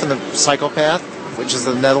View from the Psychopath, which is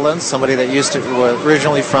the Netherlands, somebody that was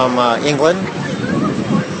originally from England.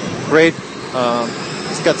 Great.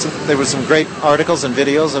 There were some great articles and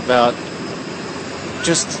videos about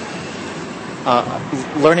just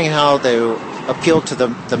learning how to appeal to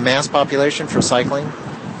the mass population for cycling.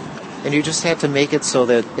 And you just have to make it so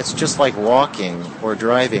that it's just like walking or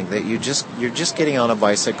driving, that you're just getting on a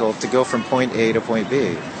bicycle to go from point A to point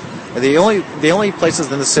B. And the only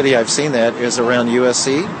places in the city I've seen that is around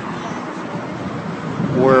USC,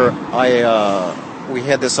 where we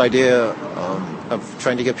had this idea of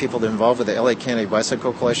trying to get people to involved with the LA County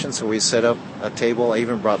Bicycle Coalition. So we set up a table. I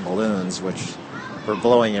even brought balloons, which were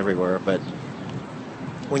blowing everywhere. But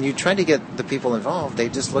when you try to get the people involved, they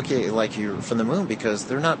just look at you like you're from the moon because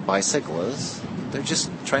they're not bicyclists. They're just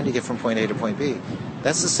trying to get from point A to point B.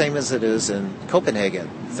 That's the same as it is in Copenhagen.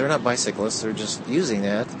 They're not bicyclists. They're just using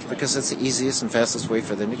that because it's the easiest and fastest way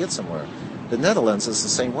for them to get somewhere. The Netherlands is the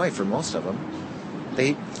same way for most of them.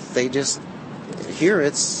 They just, here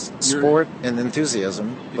it's sport and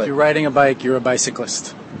enthusiasm. If you're riding a bike, you're a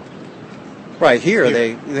bicyclist. Right,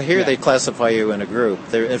 they classify you in a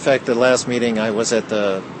group. In fact, the last meeting I was at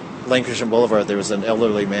the Lancashire Boulevard, there was an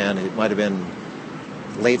elderly man, it might have been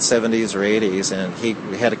late 70s or 80s, and he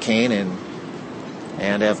had a cane,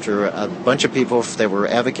 and after a bunch of people that were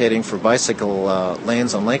advocating for bicycle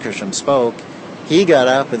lanes on Lancashire spoke, he got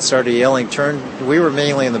up and started yelling, we were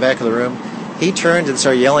mainly in the back of the room, he turned and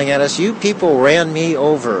started yelling at us, "You people ran me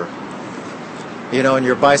over. You know, in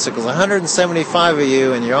your bicycles, 175 of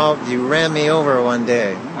you, and you ran me over one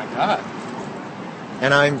day." Oh my God!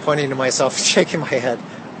 And I'm pointing to myself, shaking my head.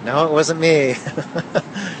 No, it wasn't me.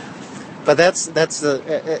 But that's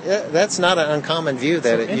not an uncommon view.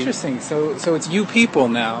 Interesting. So it's you people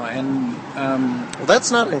now, and well,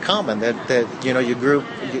 that's not uncommon. That you group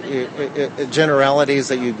generalities,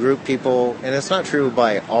 that you group people, and it's not true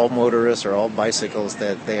by all motorists or all bicycles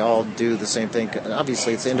that they all do the same thing.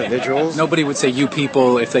 Obviously, it's individuals. Nobody would say you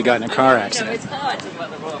people if they got in a car accident.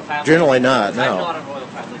 Generally not. No.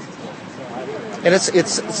 And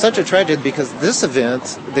it's such a tragedy because this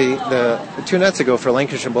event, the 2 nights ago for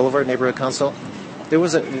Lancashire Boulevard Neighborhood Council, there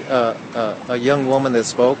was a young woman that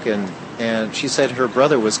spoke, and she said her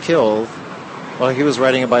brother was killed while he was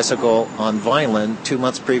riding a bicycle on Vineland 2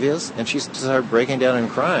 months previous, and she started breaking down and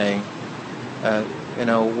crying,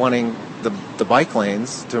 wanting the bike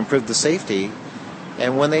lanes to improve the safety.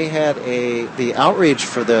 And when they had the outreach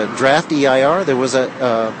for the draft EIR, there was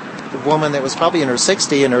a woman that was probably in her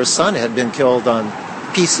 60s, and her son had been killed on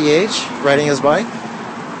PCH riding his bike,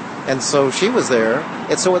 and so she was there.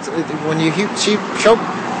 And so when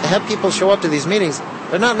have people show up to these meetings,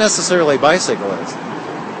 they're not necessarily bicyclists.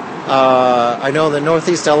 I know that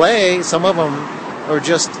Northeast LA, some of them are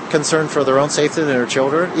just concerned for their own safety and their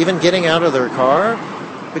children, even getting out of their car,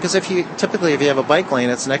 because if you have a bike lane,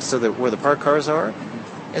 it's next to where the parked cars are.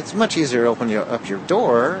 It's much easier to open up your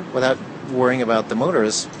door without worrying about the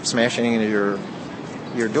motorists smashing into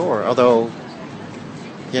your door. Although,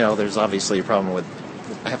 there's obviously a problem with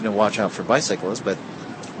having to watch out for bicyclists, but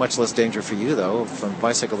much less danger for you, though, from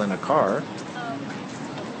bicycle in a car.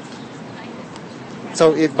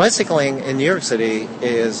 So bicycling in New York City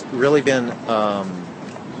has really been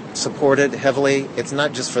supported heavily. It's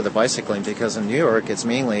not just for the bicycling, because in New York it's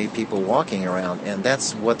mainly people walking around, and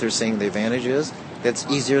that's what they're seeing the advantage is. It's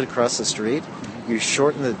easier to cross the street. You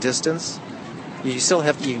shorten the distance. You still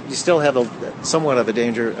have somewhat of a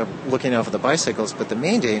danger of looking out for the bicycles, but the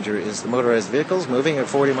main danger is the motorized vehicles moving at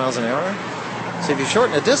 40 miles an hour. So if you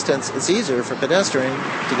shorten the distance, it's easier for pedestrian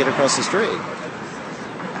to get across the street.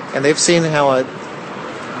 And they've seen how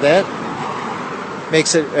that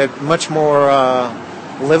makes it a much more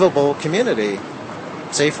livable community,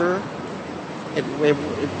 safer. It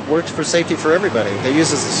works for safety for everybody that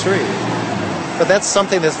uses the street. But that's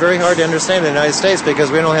something that's very hard to understand in the United States because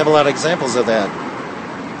we don't have a lot of examples of that.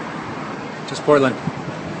 Just Portland.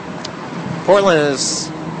 Portland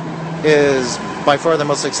is by far the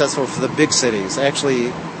most successful for the big cities.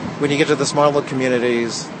 Actually, when you get to the smaller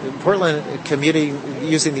communities, Portland commuting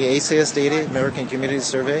using the ACS data, American Community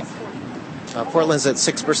Survey, Portland's at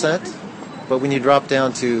 6%, but when you drop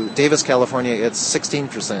down to Davis, California, it's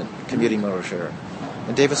 16% commuting motor share.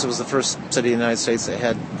 And Davis was the first city in the United States that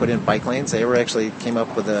had put in bike lanes. They actually came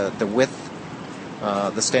up with the width,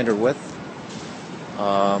 the standard width.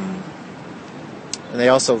 And they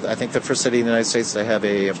also, I think, the first city in the United States to have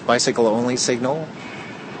a bicycle-only signal,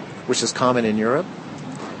 which is common in Europe.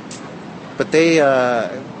 But they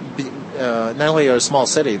not only are a small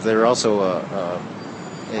city, they're also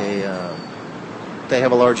they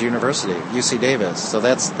have a large university, UC Davis. So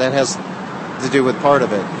that has to do with part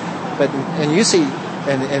of it. But in UC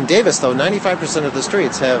and Davis, though, 95% of the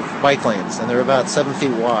streets have bike lanes, and they're about 7 feet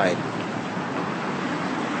wide.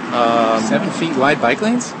 7 feet wide bike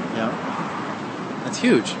lanes? Yeah. That's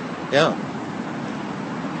huge. Yeah.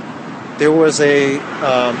 There was a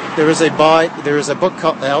book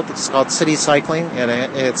out that's called City Cycling, and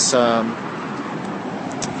it's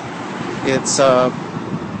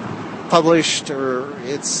published, or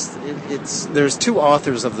there's two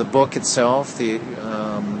authors of the book itself.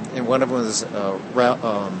 And one of them is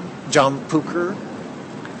John Pucher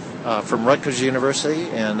from Rutgers University,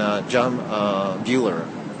 and John Buehler.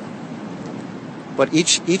 But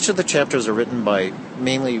each of the chapters are written by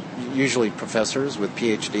usually professors with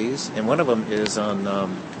PhDs, and one of them is on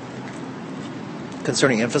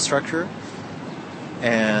concerning infrastructure.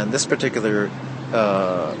 And this particular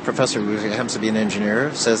professor, who happens to be an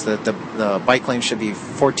engineer, says that the bike lane should be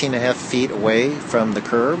 14.5 feet away from the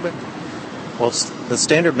curb. Well, the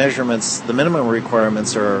standard measurements, the minimum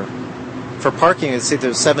requirements are for parking. It's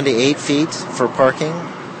either 7 to 8 feet for parking,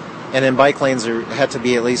 and then bike lanes had to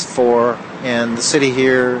be at least 4, and the city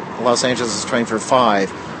here, Los Angeles, is trying for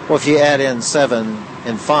 5. Well, if you add in 7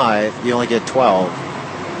 and 5, you only get 12,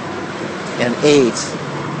 and 8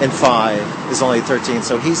 and 5 is only 13.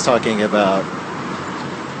 So he's talking about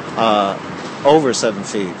over 7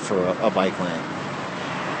 feet for a bike lane.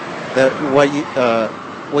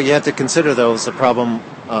 What you have to consider, though, is the problem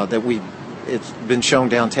it's been shown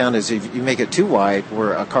downtown is if you make it too wide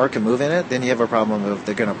where a car can move in it, then you have a problem of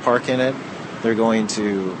they're going to park in it, they're going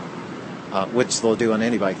to, which they'll do on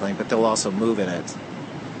any bike lane, but they'll also move in it.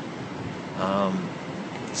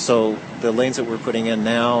 So the lanes that we're putting in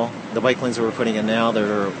now, the bike lanes that we're putting in now that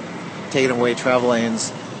are taking away travel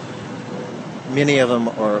lanes, many of them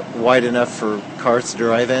are wide enough for cars to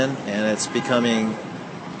drive in, and it's becoming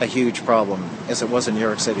a huge problem, as it was in New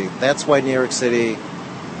York City. That's why New York City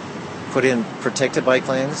put in protected bike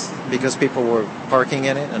lanes, because people were parking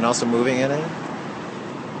in it and also moving in it.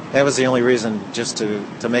 That was the only reason, just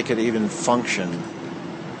to make it even function.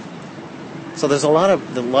 So there's a lot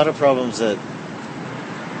of problems that,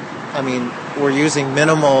 I mean, we're using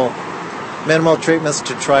minimal treatments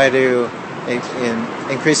to try to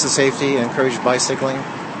increase the safety and encourage bicycling,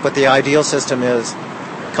 but the ideal system is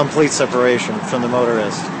complete separation from the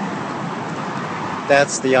motorist.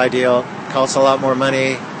 That's the ideal. Costs a lot more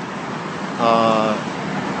money.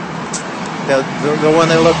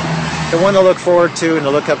 The one to look forward to and to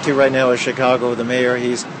look up to right now is Chicago. The mayor,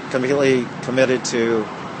 he's completely committed to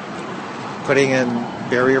putting in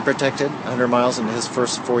barrier protected 100 miles in his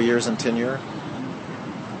first 4 years in tenure.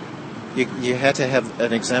 You had to have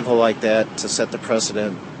an example like that to set the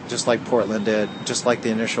precedent, just like Portland did, just like the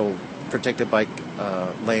initial protected bike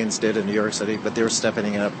lanes did in New York City, but they were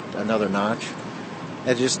stepping it up another notch.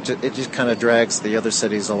 It just kind of drags the other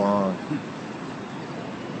cities along.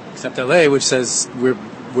 Except LA, which says we're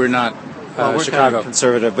not we're Chicago. Kind of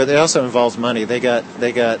conservative, but it also involves money. They got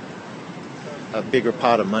a bigger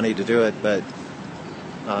pot of money to do it, but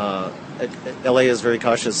LA is very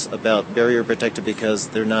cautious about barrier protected because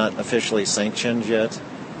they're not officially sanctioned yet.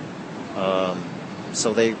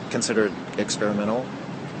 So they consider it experimental.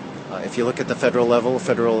 If you look at the federal level,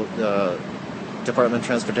 federal Department of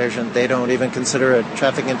Transportation, they don't even consider it a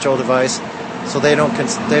traffic control device, so they don't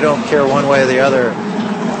care one way or the other.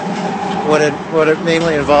 What it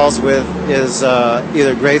mainly involves with is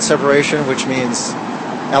either grade separation, which means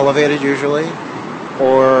elevated usually,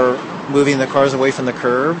 or moving the cars away from the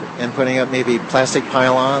curb and putting up maybe plastic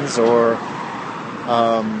pylons, or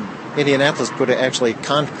Indianapolis put actually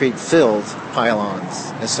concrete-filled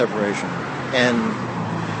pylons as separation, and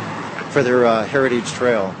for their Heritage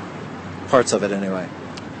Trail, parts of it anyway.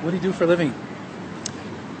 What do you do for a living?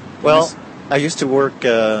 Well, I used to work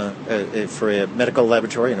for a medical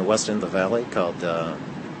laboratory in the west end of the valley called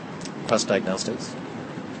Quest Diagnostics.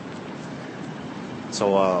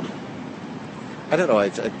 So I don't know.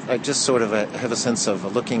 I just sort of have a sense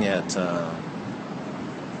of looking at a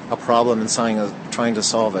problem and trying to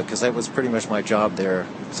solve it, because that was pretty much my job there.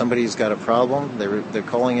 Somebody's got a problem. They're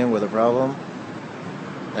calling in with a problem.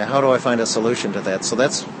 And how do I find a solution to that? So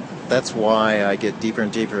that's why I get deeper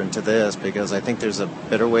and deeper into this, because I think there's a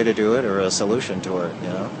better way to do it, or a solution to it,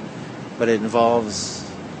 But it involves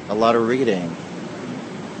a lot of reading.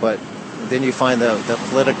 But then you find the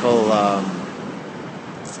political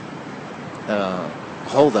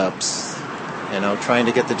holdups, trying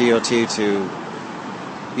to get the DOT to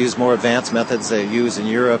use more advanced methods they use in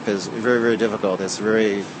Europe is very, very difficult. It's a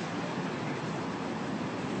very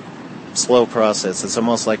slow process. It's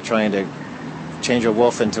almost like trying to change a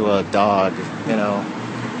wolf into a dog,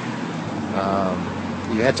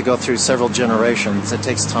 You have to go through several generations. It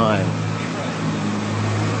takes time.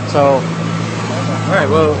 So, all right.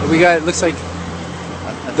 Well, it looks like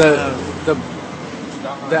the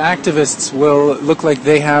activists will look like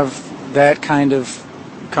they have that kind of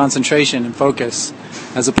concentration and focus,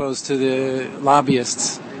 as opposed to the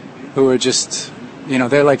lobbyists, who are just,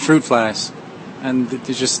 they're like fruit flies, and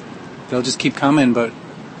they'll just keep coming, but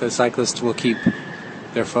the cyclists will keep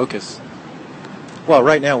their focus. Well,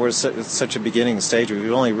 right now we're at such a beginning stage.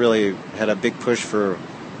 We've only really had a big push for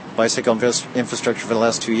bicycle infrastructure for the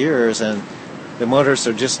last 2 years, and the motorists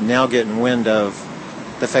are just now getting wind of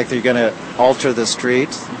the fact that you're going to alter the street,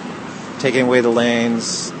 taking away the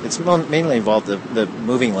lanes. It's mainly involved the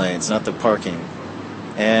moving lanes, not the parking.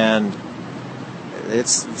 And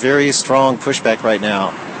it's very strong pushback right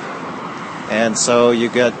now. And so you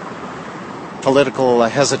get political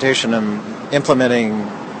hesitation in implementing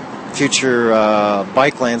future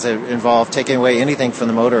bike lanes that involve taking away anything from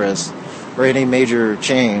the motorists or any major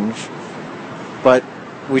change. But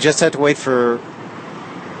we just have to wait for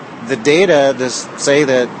the data to say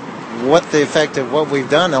that what the effect of what we've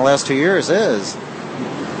done in the last 2 years is.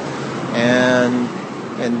 And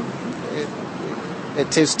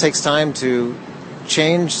it just takes time to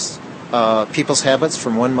change people's habits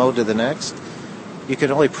from one mode to the next. You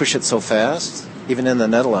can only push it so fast, even in the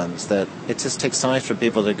Netherlands, that it just takes time for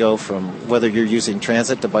people to go from whether you're using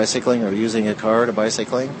transit to bicycling or using a car to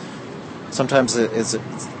bicycling. Sometimes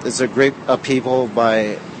it's a great upheaval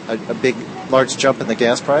by a big, large jump in the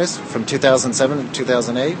gas price from 2007 to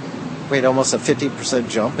 2008. We had almost a 50%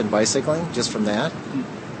 jump in bicycling just from that.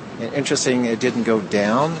 And interesting, it didn't go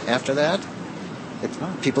down after that.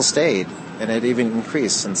 People stayed, and it even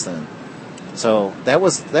increased since then. So that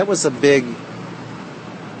was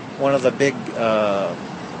one of the big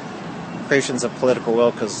creations of political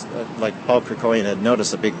will, because like Paul Krikoyan had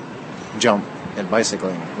noticed a big jump in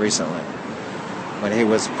bicycling recently when he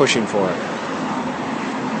was pushing for it.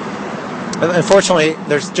 But unfortunately,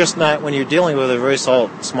 there's just not, when you're dealing with a very small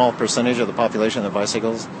percentage of the population of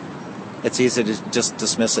bicycles, it's easy to just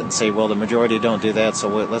dismiss it and say, well, the majority don't do that, so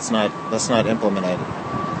let's not implement it.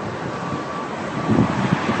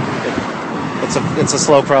 It's a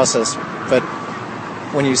slow process, but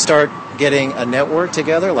when you start getting a network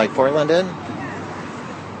together, like Portland did,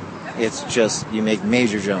 it's just, you make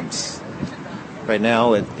major jumps. Right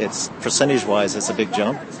now, it's percentage-wise, it's a big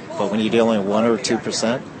jump, but when you're dealing with 1 or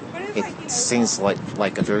 2%, it seems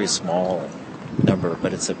like a very small number,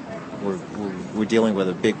 but we're dealing with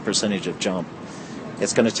a big percentage of jump.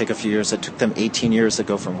 It's going to take a few years. It took them 18 years to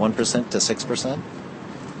go from 1% to 6%.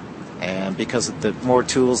 And because of the more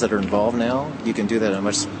tools that are involved now, you can do that in a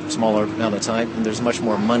much smaller amount of time. And there's much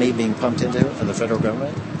more money being pumped into it from the federal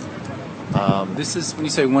government. This is, when you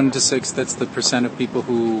say 1 to 6, that's the percent of people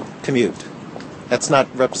who commute. That's not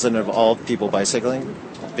representative of all people bicycling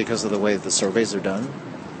because of the way the surveys are done.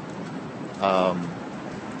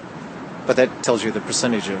 But that tells you the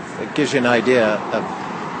percentage it gives you an idea of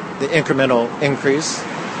the incremental increase,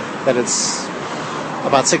 that it's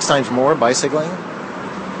about 6 times more bicycling.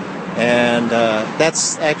 And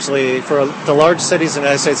that's actually, for the large cities in the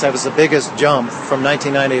United States, that was the biggest jump from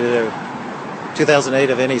 1990 to 2008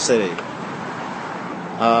 of any city.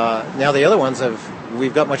 Now the other ones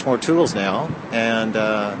we've got much more tools now, and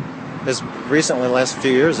there's recently, the last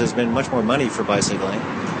few years, there's been much more money for bicycling.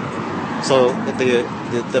 So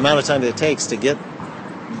the amount of time that it takes to get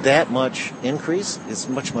that much increase is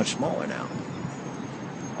much, much smaller now.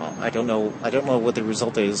 I don't know what the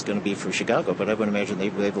result is going to be for Chicago, but I would imagine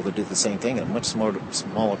they'd be able to do the same thing in a much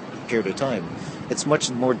smaller period of time. It's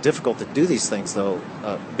much more difficult to do these things, though,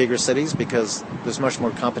 bigger cities, because there's much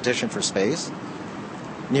more competition for space.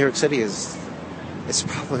 New York City it's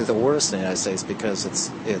probably the worst in the United States, because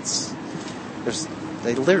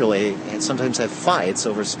they literally sometimes have fights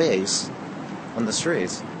over space on the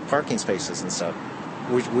streets, parking spaces and stuff.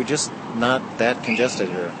 We're just not that congested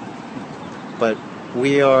here. But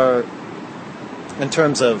we are, in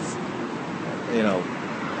terms of,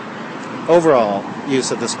 overall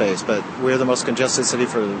use of the space, but we're the most congested city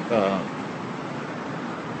for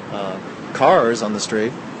cars on the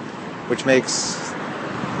street, which makes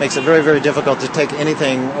it very, very difficult to take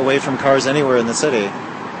anything away from cars anywhere in the city.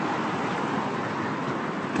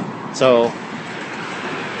 So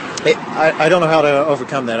I don't know how to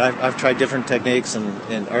overcome that. I've tried different techniques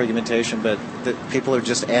and argumentation, but people are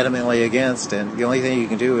just adamantly against. And the only thing you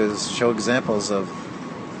can do is show examples of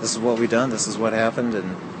this is what we've done, this is what happened,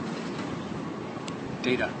 and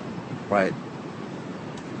data. Right.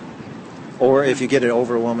 Or if you get an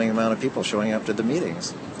overwhelming amount of people showing up to the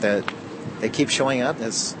meetings, that they keep showing up,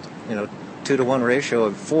 it's 2-to-1 ratio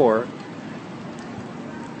of 4.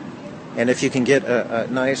 And if you can get a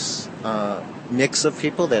nice mix of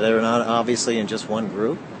people that are not obviously in just one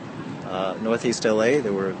group, Northeast LA,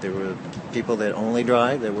 there were people that only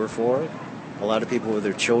drive, that were for it. A lot of people with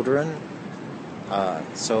their children.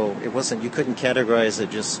 So it wasn't, you couldn't categorize it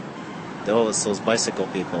just, it's those bicycle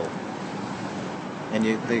people. And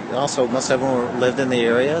they also must have lived in the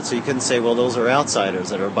area, so you couldn't say, well, those are outsiders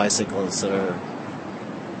that are bicyclists that are.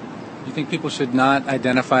 You think people should not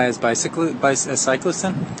identify as cyclists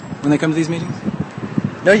then, when they come to these meetings?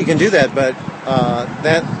 No, you can do that, but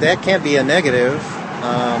that can't be a negative.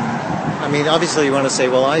 Obviously you want to say,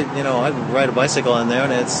 well, I ride a bicycle on there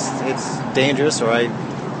and it's dangerous, or I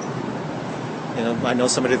know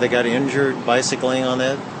somebody that got injured bicycling on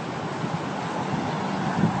it.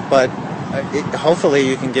 But hopefully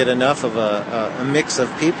you can get enough of a mix of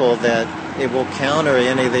people that it will counter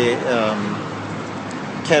any of the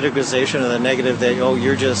categorization of the negative that,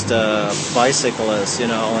 you're just a bicyclist,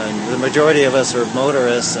 and the majority of us are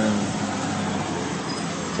motorists, and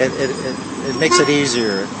it makes it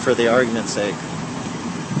easier for the argument's sake.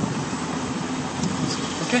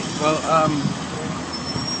 Okay. Well,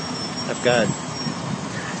 I've got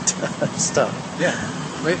stuff. Yeah.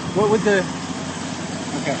 Wait, what would the...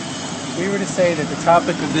 Okay. If we were to say that the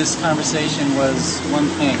topic of this conversation was one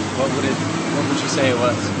thing, what would you say it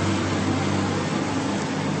was?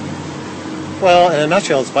 Well, in a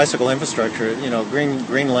nutshell, it's bicycle infrastructure.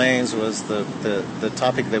 Green lanes was the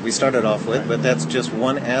topic that we started off with, but that's just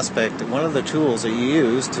one aspect, one of the tools that you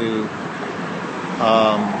use to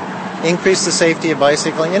increase the safety of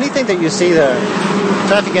bicycling. Anything that you see the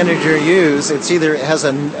traffic engineer use, it has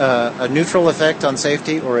a neutral effect on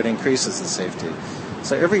safety or it increases the safety.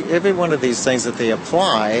 So every one of these things that they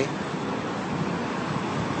apply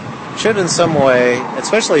should in some way,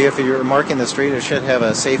 especially if you're marking the street, it should have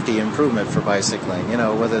a safety improvement for bicycling.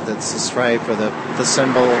 Whether that's the stripe or the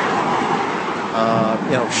symbol,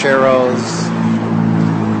 sharrows.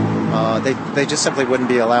 They just simply wouldn't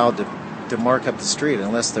be allowed to mark up the street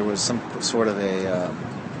unless there was some sort of a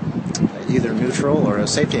either neutral or a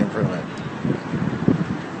safety improvement.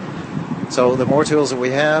 So the more tools that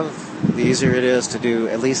we have, the easier it is to do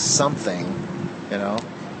at least something.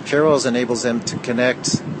 Sharrows enables them to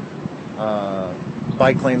connect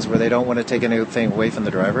bike lanes where they don't want to take anything away from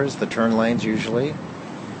the drivers, the turn lanes usually.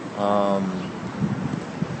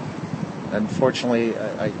 Unfortunately,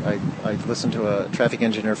 I listened to a traffic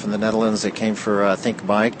engineer from the Netherlands that came for Think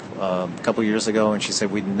Bike a couple years ago, and she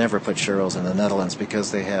said we'd never put sharrows in the Netherlands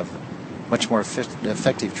because they have much more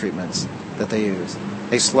effective treatments that they use.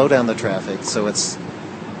 They slow down the traffic, so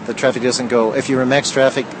the traffic doesn't go. If you're in max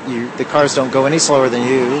traffic, the cars don't go any slower than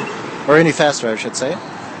you, or any faster, I should say.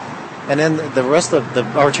 And then the rest of the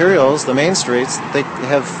arterials, the main streets, they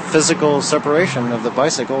have physical separation of the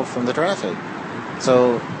bicycle from the traffic.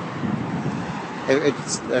 So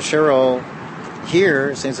it's a sharrow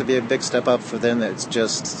here seems to be a big step up for them. It's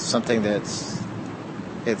just something it's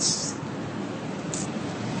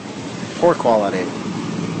poor quality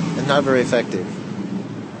and not very effective.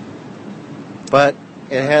 But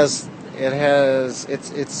it's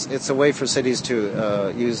a way for cities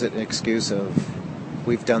to use it an excuse of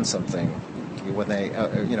we've done something. When they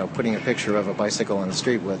putting a picture of a bicycle on the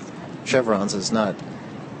street with chevrons is not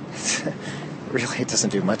really, it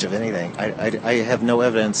doesn't do much of anything. I have no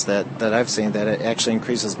evidence that I've seen that it actually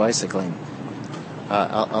increases bicycling,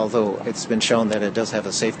 although it's been shown that it does have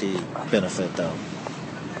a safety benefit, though.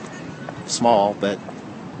 Small, but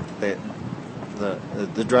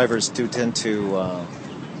the drivers do tend to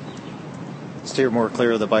steer more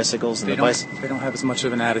clear of the bicycles. They don't have as much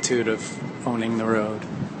of an attitude of owning the road.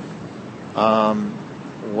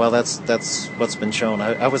 Well, that's what's been shown.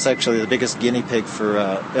 I was actually the biggest guinea pig for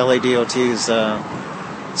LADOT's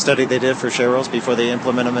study they did for sharrows before they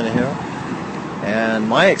implement them in here. And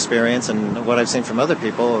my experience and what I've seen from other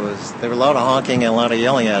people was there were a lot of honking and a lot of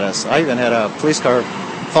yelling at us. I even had a police car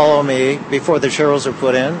follow me before the sharrows were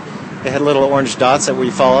put in. They had little orange dots that we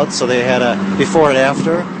followed, so they had a before and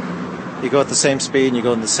after. You go at the same speed and you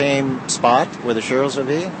go in the same spot where the sharrows would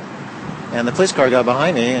be. And the police car got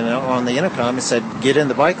behind me, and on the intercom it said, "Get in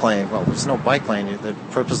the bike lane." Well, there's no bike lane. The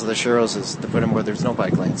purpose of the sharrows is to put them where there's no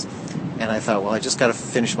bike lanes. And I thought, well, I just got to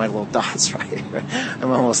finish my little dots right here.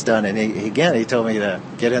 I'm almost done. And he told me to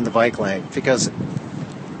get in the bike lane because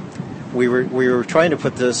we were trying to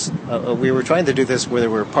put this. We were trying to do this where there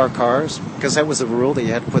were parked cars because that was the rule that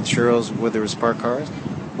you had to put sharrows where there was parked cars.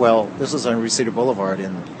 Well, this is on Reseda Boulevard,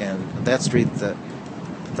 and that street the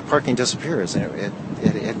parking disappears, and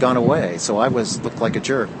it had gone away. So I looked like a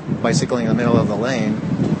jerk bicycling in the middle of the lane,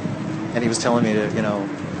 and he was telling me to,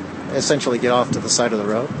 essentially get off to the side of the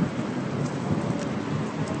road.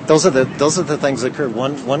 Those are the things that occurred.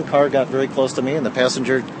 One car got very close to me, and the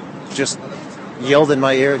passenger just yelled in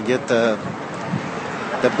my ear to get the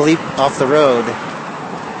bleep off the road,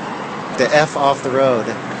 the F off the road.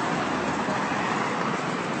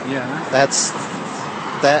 Yeah.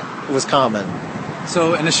 That was common.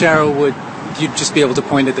 So in a sharrow, you'd just be able to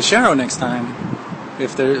point at the sharrow next time,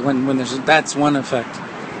 if that's one effect.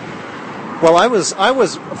 Well, I was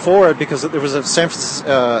for it because there was a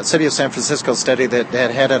City of San Francisco study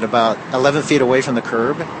that had it about 11 feet away from the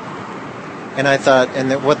curb, and I thought,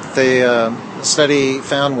 what the study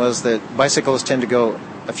found was that bicyclists tend to go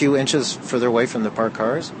a few inches further away from the parked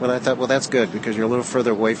cars. Well, I thought, well, that's good because you're a little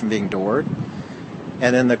further away from being doored,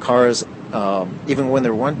 and then the cars. Even when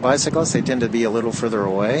there weren't bicyclists, they tend to be a little further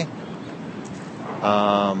away.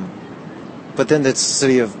 But then the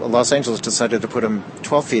city of Los Angeles decided to put them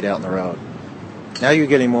 12 feet out in the road. Now you're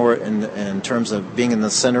getting more in terms of being in the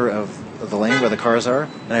center of the lane where the cars are.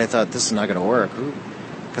 And I thought, this is not going to work.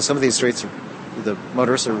 Because some of these streets, the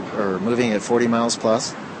motorists are moving at 40 miles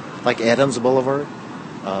plus, like Adams Boulevard,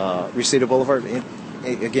 Reseda Boulevard.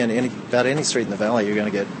 about any street in the valley, you're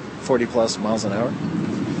going to get 40 plus miles an hour.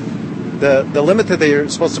 The limit that they're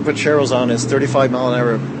supposed to put sharrows on is 35 mile an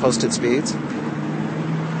hour posted speeds.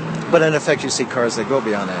 But in effect, you see cars that go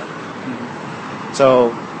beyond that.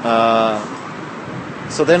 So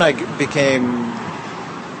then I became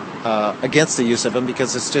against the use of them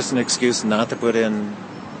because it's just an excuse not to put in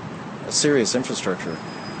a serious infrastructure.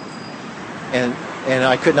 And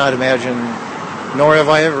I could not imagine, nor have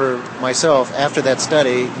I ever myself, after that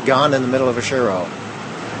study, gone in the middle of a sharrow.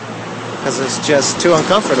 Because it's just too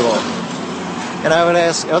uncomfortable. And I would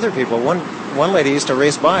ask other people. One lady used to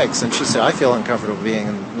race bikes, and she said, I feel uncomfortable being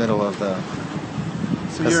in the middle of the...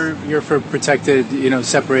 So you're for protected,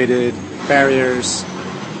 separated barriers.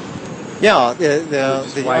 Yeah,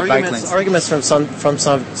 the arguments from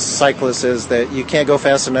some cyclists is that you can't go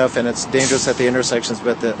fast enough and it's dangerous at the intersections,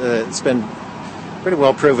 but it's been pretty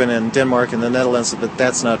well proven in Denmark and the Netherlands that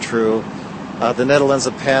that's not true. The Netherlands,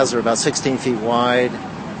 the paths are about 16 feet wide.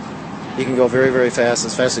 You can go very, very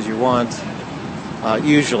fast as you want.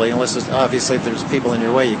 Usually, unless obviously if there's people in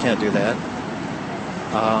your way, you can't do that.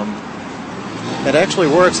 It actually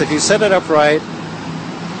works if you set it up right.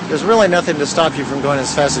 There's really nothing to stop you from going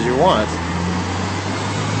as fast as you want.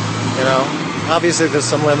 Obviously there's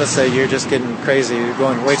some limits that you're just getting crazy, you're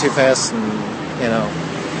going way too fast, and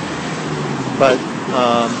But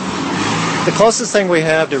the closest thing we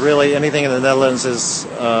have to really anything in the Netherlands is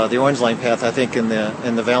the Orange Line path, I think, in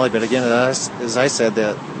the valley. But again, as I said,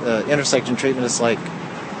 that intersection treatment is like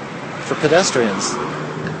for pedestrians,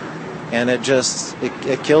 and it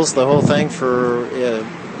kills the whole thing for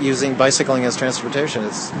using bicycling as transportation.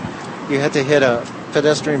 You have to hit a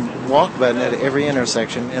pedestrian walk button at every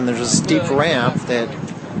intersection, and there's a steep ramp that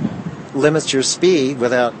limits your speed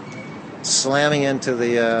without slamming into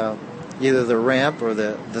the either the ramp or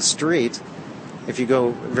the street if you go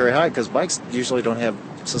very high, because bikes usually don't have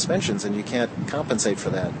suspensions and you can't compensate for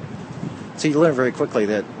that. So you learn very quickly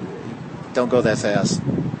that don't go that fast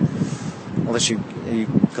unless you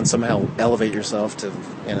can somehow elevate yourself to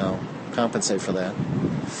compensate for that.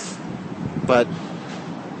 But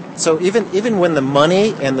so even when the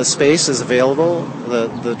money and the space is available,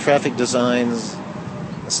 the traffic designs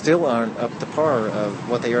still aren't up to par of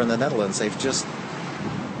what they are in the Netherlands. They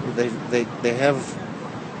have.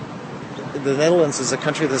 The Netherlands is a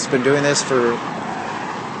country that's been doing this for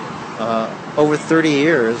over 30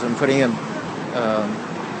 years and putting in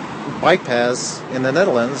bike paths in the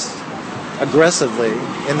Netherlands aggressively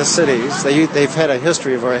in the cities. They've had a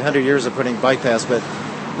history of over 100 years of putting bike paths, but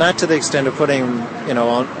not to the extent of putting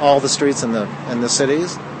on all the streets in the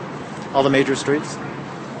cities, all the major streets.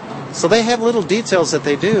 So they have little details that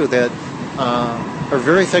they do that are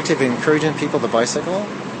very effective in encouraging people to bicycle.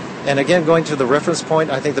 And again, going to the reference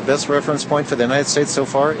point, I think the best reference point for the United States so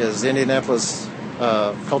far is the Indianapolis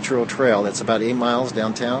Cultural Trail. It's about 8 miles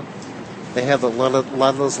downtown. They have a lot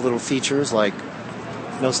of those little features like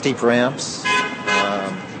no steep ramps,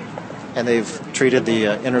 and they've treated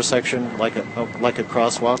the intersection like a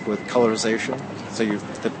crosswalk with colorization, so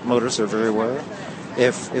the motorists are very aware.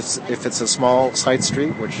 If it's a small side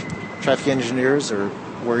street, which traffic engineers are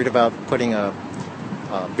worried about putting a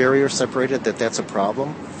barrier separated, that's a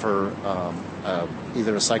problem for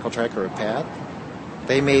either a cycle track or a path.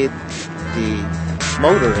 They made the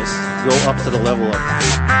motorists go up to the level of